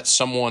to let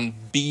someone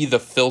be the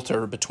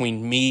filter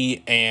between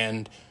me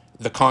and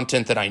the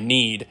content that I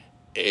need,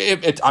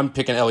 I'm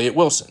picking Elliott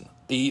Wilson.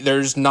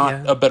 There's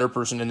not a better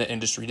person in the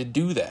industry to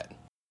do that.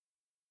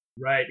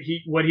 Right.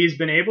 What he's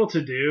been able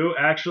to do,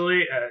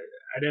 actually,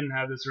 I didn't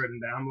have this written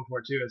down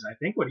before too, is I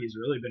think what he's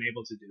really been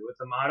able to do with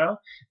the motto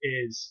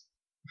is,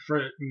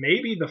 for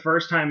maybe the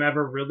first time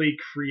ever, really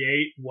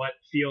create what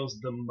feels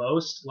the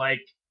most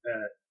like a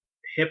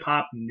hip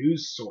hop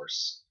news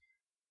source.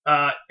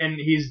 And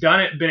he's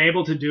been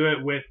able to do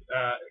it with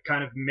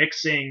kind of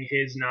mixing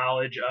his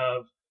knowledge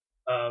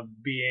of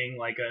being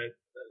like a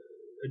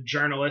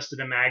journalist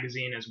at a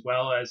magazine as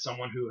well as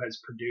someone who has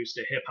produced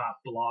a hip hop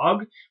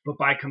blog. But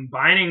by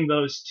combining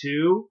those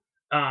two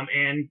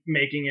and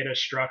making it a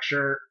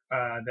structure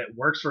that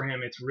works for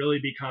him, it's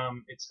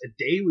a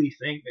daily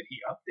thing that he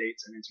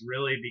updates, and it's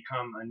really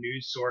become a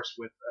news source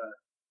with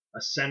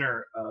a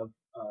center of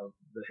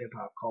the hip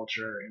hop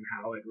culture and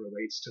how it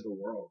relates to the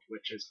world,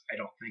 which I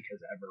don't think has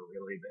ever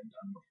really been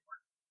done before.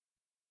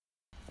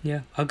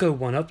 Yeah, I'll go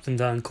one up than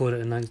that and call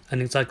it an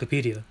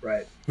encyclopedia.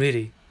 Right.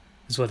 Really,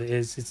 is what it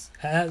is.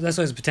 That's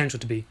what it's potential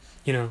to be.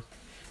 You know,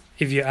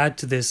 if you add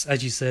to this,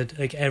 as you said,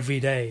 like every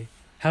day.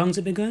 How long's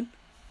it been going?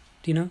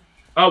 Do you know?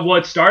 Well,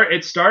 it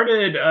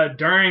started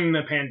during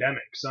the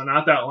pandemic, so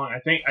not that long. I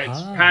think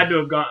it's had to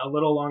have gone a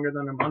little longer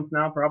than a month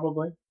now,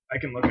 probably. I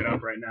can look it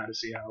up right now to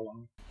see how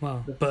long.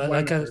 Wow, but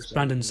like as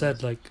Brandon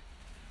said, like,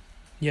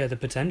 yeah, the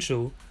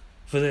potential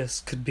for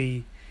this could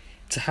be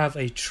to have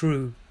a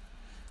true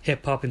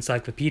hip-hop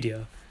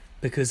encyclopedia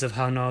because of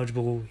how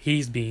knowledgeable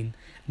he's been,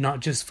 not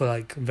just for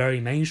like very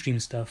mainstream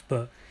stuff,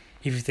 but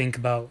if you think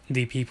about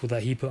the people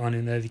that he put on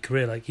in early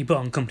career, like he put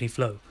on Company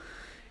Flow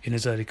in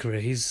his early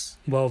career, he's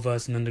well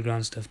versed in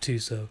underground stuff too,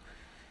 so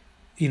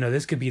you know,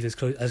 this could be as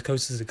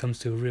close as it comes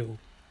to a real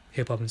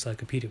hip-hop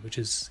encyclopedia, which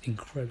is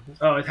incredible.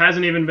 Oh, it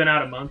hasn't even been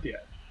out a month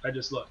yet. I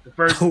just looked. The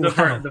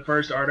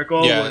first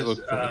article was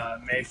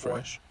May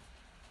 4th.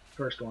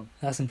 First one.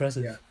 That's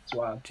impressive. Yeah, it's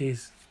wild.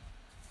 Jeez.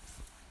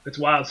 It's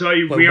wild. So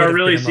we are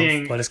really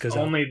seeing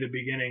only the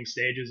beginning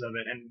stages of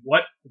it, and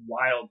what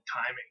wild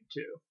timing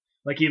too.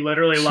 Like he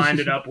literally lined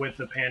it up with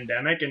the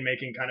pandemic and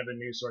making kind of a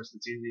news source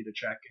that's easy to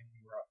check in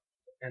Europe,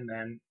 and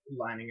then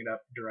lining it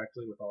up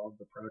directly with all of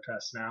the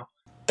protests now.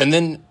 And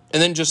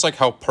then just like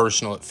how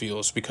personal it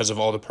feels because of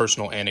all the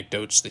personal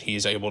anecdotes that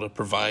he's able to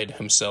provide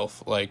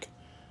himself, like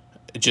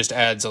it just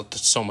adds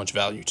so much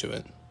value to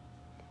it.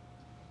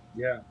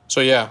 Yeah.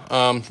 So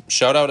yeah,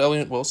 shout out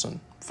Elliott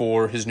Wilson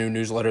for his new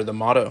newsletter, The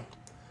Motto.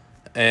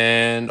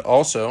 And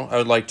also, I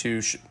would like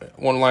to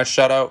one last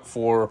shout out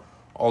for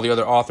all the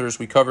other authors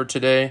we covered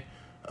today.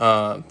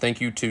 Thank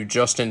you to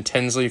Justin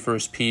Tinsley for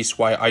his piece,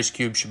 Why Ice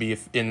Cube should be a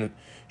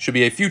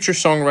future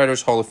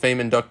Songwriters Hall of Fame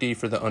inductee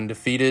for The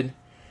Undefeated.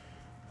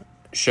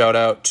 Shout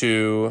out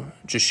to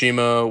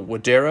Jashima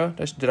Wadera.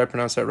 Did I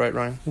pronounce that right,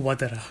 Ryan?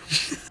 Wadera.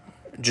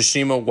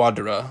 Jashima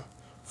Wadera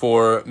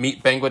for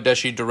Meet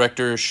Bangladeshi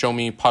director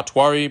Shomi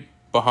Patwari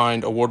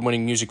behind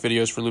award-winning music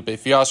videos for Lupe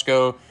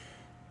Fiasco,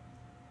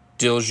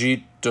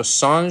 Diljit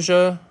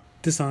Dosanjh,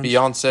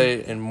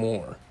 Beyonce, and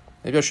more.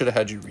 Maybe I should have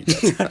had you read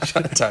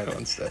that title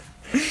instead.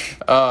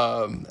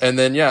 And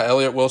then, yeah,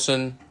 Elliott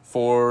Wilson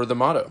for The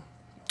Motto.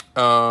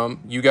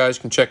 You guys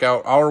can check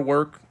out our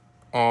work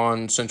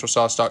on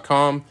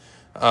centralsauce.com.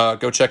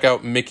 Go check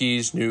out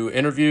Mickey's new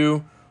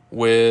interview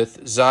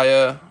with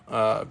Zaya.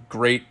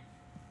 Great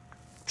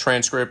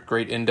transcript,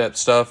 great in-depth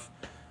stuff.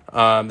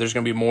 There's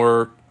going to be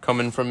more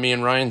coming from me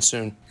and Ryan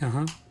soon.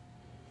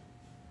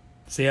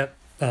 So, yeah,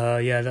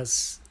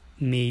 that's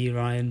me,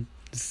 Ryan,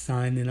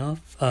 signing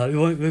off. We're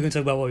going to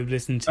talk about what we've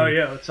listened to. Oh,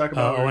 yeah, let's talk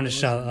about I want to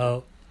shout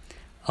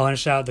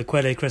out the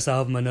Quelle Chris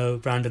album. I know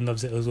Brandon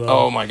loves it as well.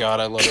 Oh my god,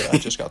 I love it. I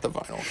just got the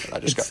vinyl. I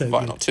just got the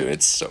vinyl too.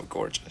 It's so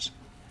gorgeous.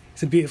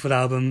 It's a beautiful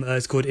album.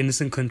 It's called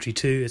Innocent Country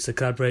 2. It's a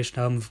collaboration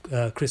album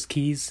with Chris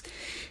Keys.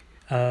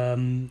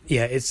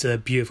 It's a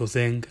beautiful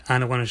thing.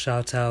 And I want to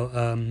shout out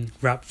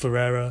Rap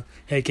Ferreira,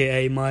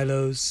 aka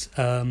Milo's,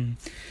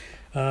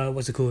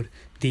 what's it called?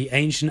 The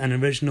Ancient and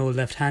Original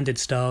Left-Handed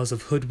Styles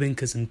of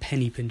Hoodwinkers and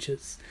Penny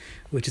Pinchers,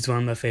 which is one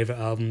of my favourite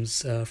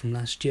albums from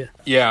last year.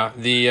 Yeah,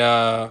 the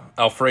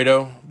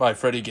Alfredo by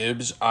Freddie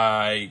Gibbs,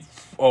 I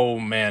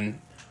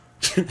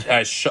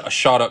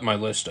shot up my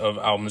list of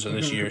albums of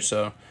this year,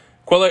 so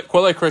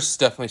Quelle Chris is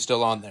definitely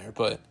still on there,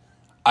 but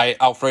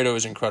Alfredo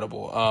is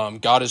incredible.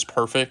 God is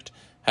Perfect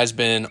has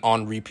been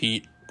on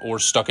repeat or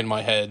stuck in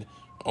my head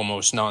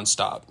almost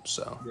nonstop.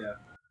 So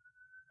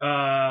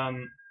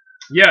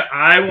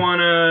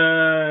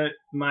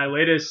my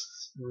latest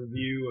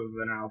review of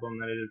an album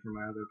that I did for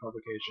my other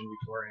publication,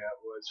 Euphoria,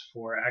 was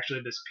for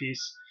actually this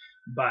piece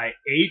by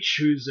H,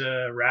 who's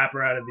a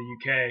rapper out of the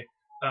UK.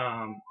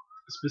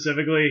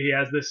 Specifically, he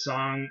has this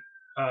song.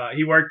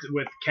 He worked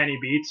with Kenny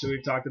Beats, who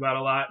we've talked about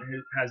a lot,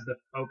 and has the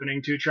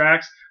opening 2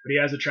 tracks, but he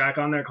has a track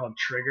on there called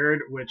Triggered,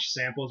 which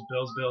samples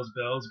Bills, Bills,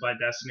 Bills by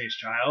Destiny's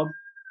Child.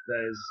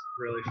 That is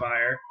really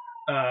fire.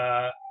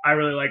 I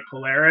really like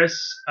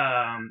Polaris.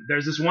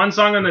 There's this one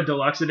song on the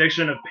deluxe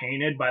edition of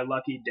Painted by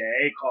Lucky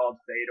Day called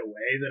Fade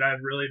Away that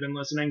I've really been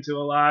listening to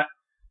a lot.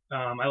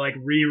 I like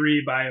Riri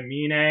by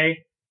Amine.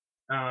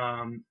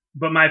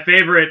 But my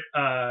favorite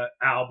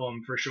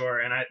album for sure,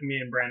 and me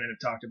and Brandon have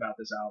talked about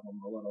this album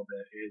a little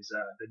bit, is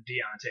the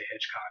Deontay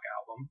Hitchcock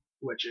album,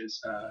 which is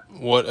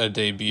what a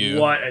debut!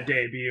 What a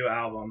debut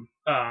album!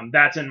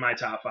 That's in my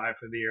top 5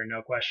 for the year,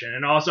 no question.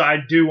 And also, I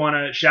do want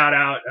to shout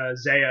out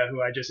Zaya,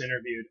 who I just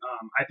interviewed.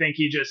 I think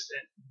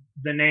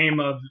the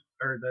name of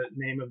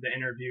the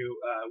interview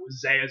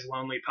was Zaya's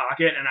Lonely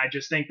Pocket, and I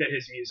just think that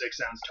his music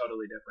sounds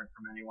totally different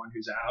from anyone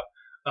who's out.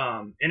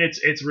 And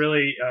it's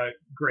really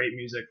great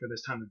music for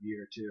this time of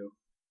year too.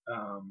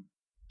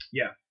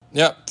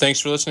 Yeah.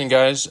 Thanks for listening,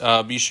 guys.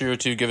 Be sure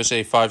to give us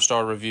a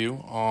 5-star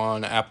review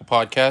on Apple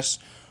Podcasts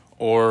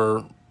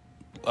or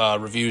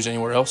reviews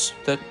anywhere else.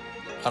 That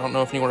I don't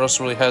know if anywhere else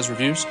really has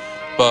reviews,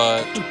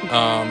 but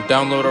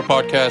download our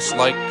podcast,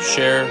 like,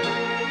 share,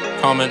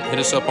 comment, hit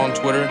us up on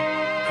Twitter,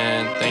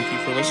 and thank you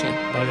for listening.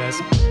 Bye, guys.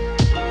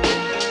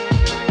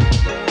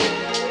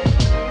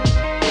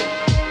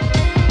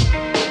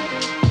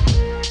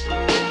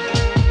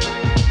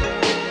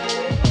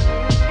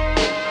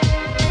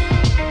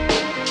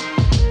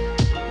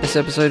 This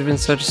episode of In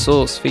Search of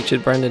Source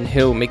featured Brandon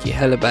Hill, Mickey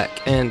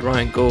Hellerback, and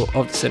Ryan Gore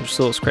of the Central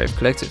Source Creative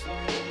Collective.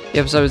 The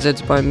episode was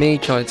edited by me,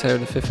 Charlie Taylor of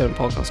the Fifth Element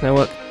Podcast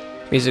Network.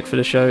 Music for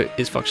the show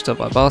is Fucked Up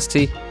by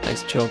Varsity.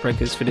 Thanks to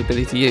Chillbreakers for the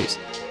ability to use.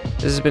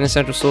 This has been a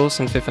Central Source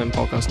and Fifth Element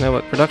Podcast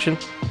Network production.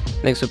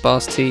 Links for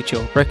Varsity,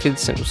 Chill Records,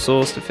 Central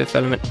Source, the Fifth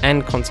Element,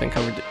 and content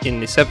covered in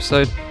this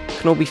episode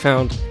can all be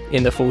found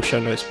in the full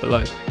show notes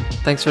below.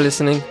 Thanks for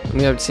listening, and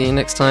we hope to see you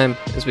next time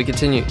as we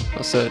continue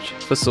our search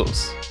for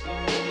Source.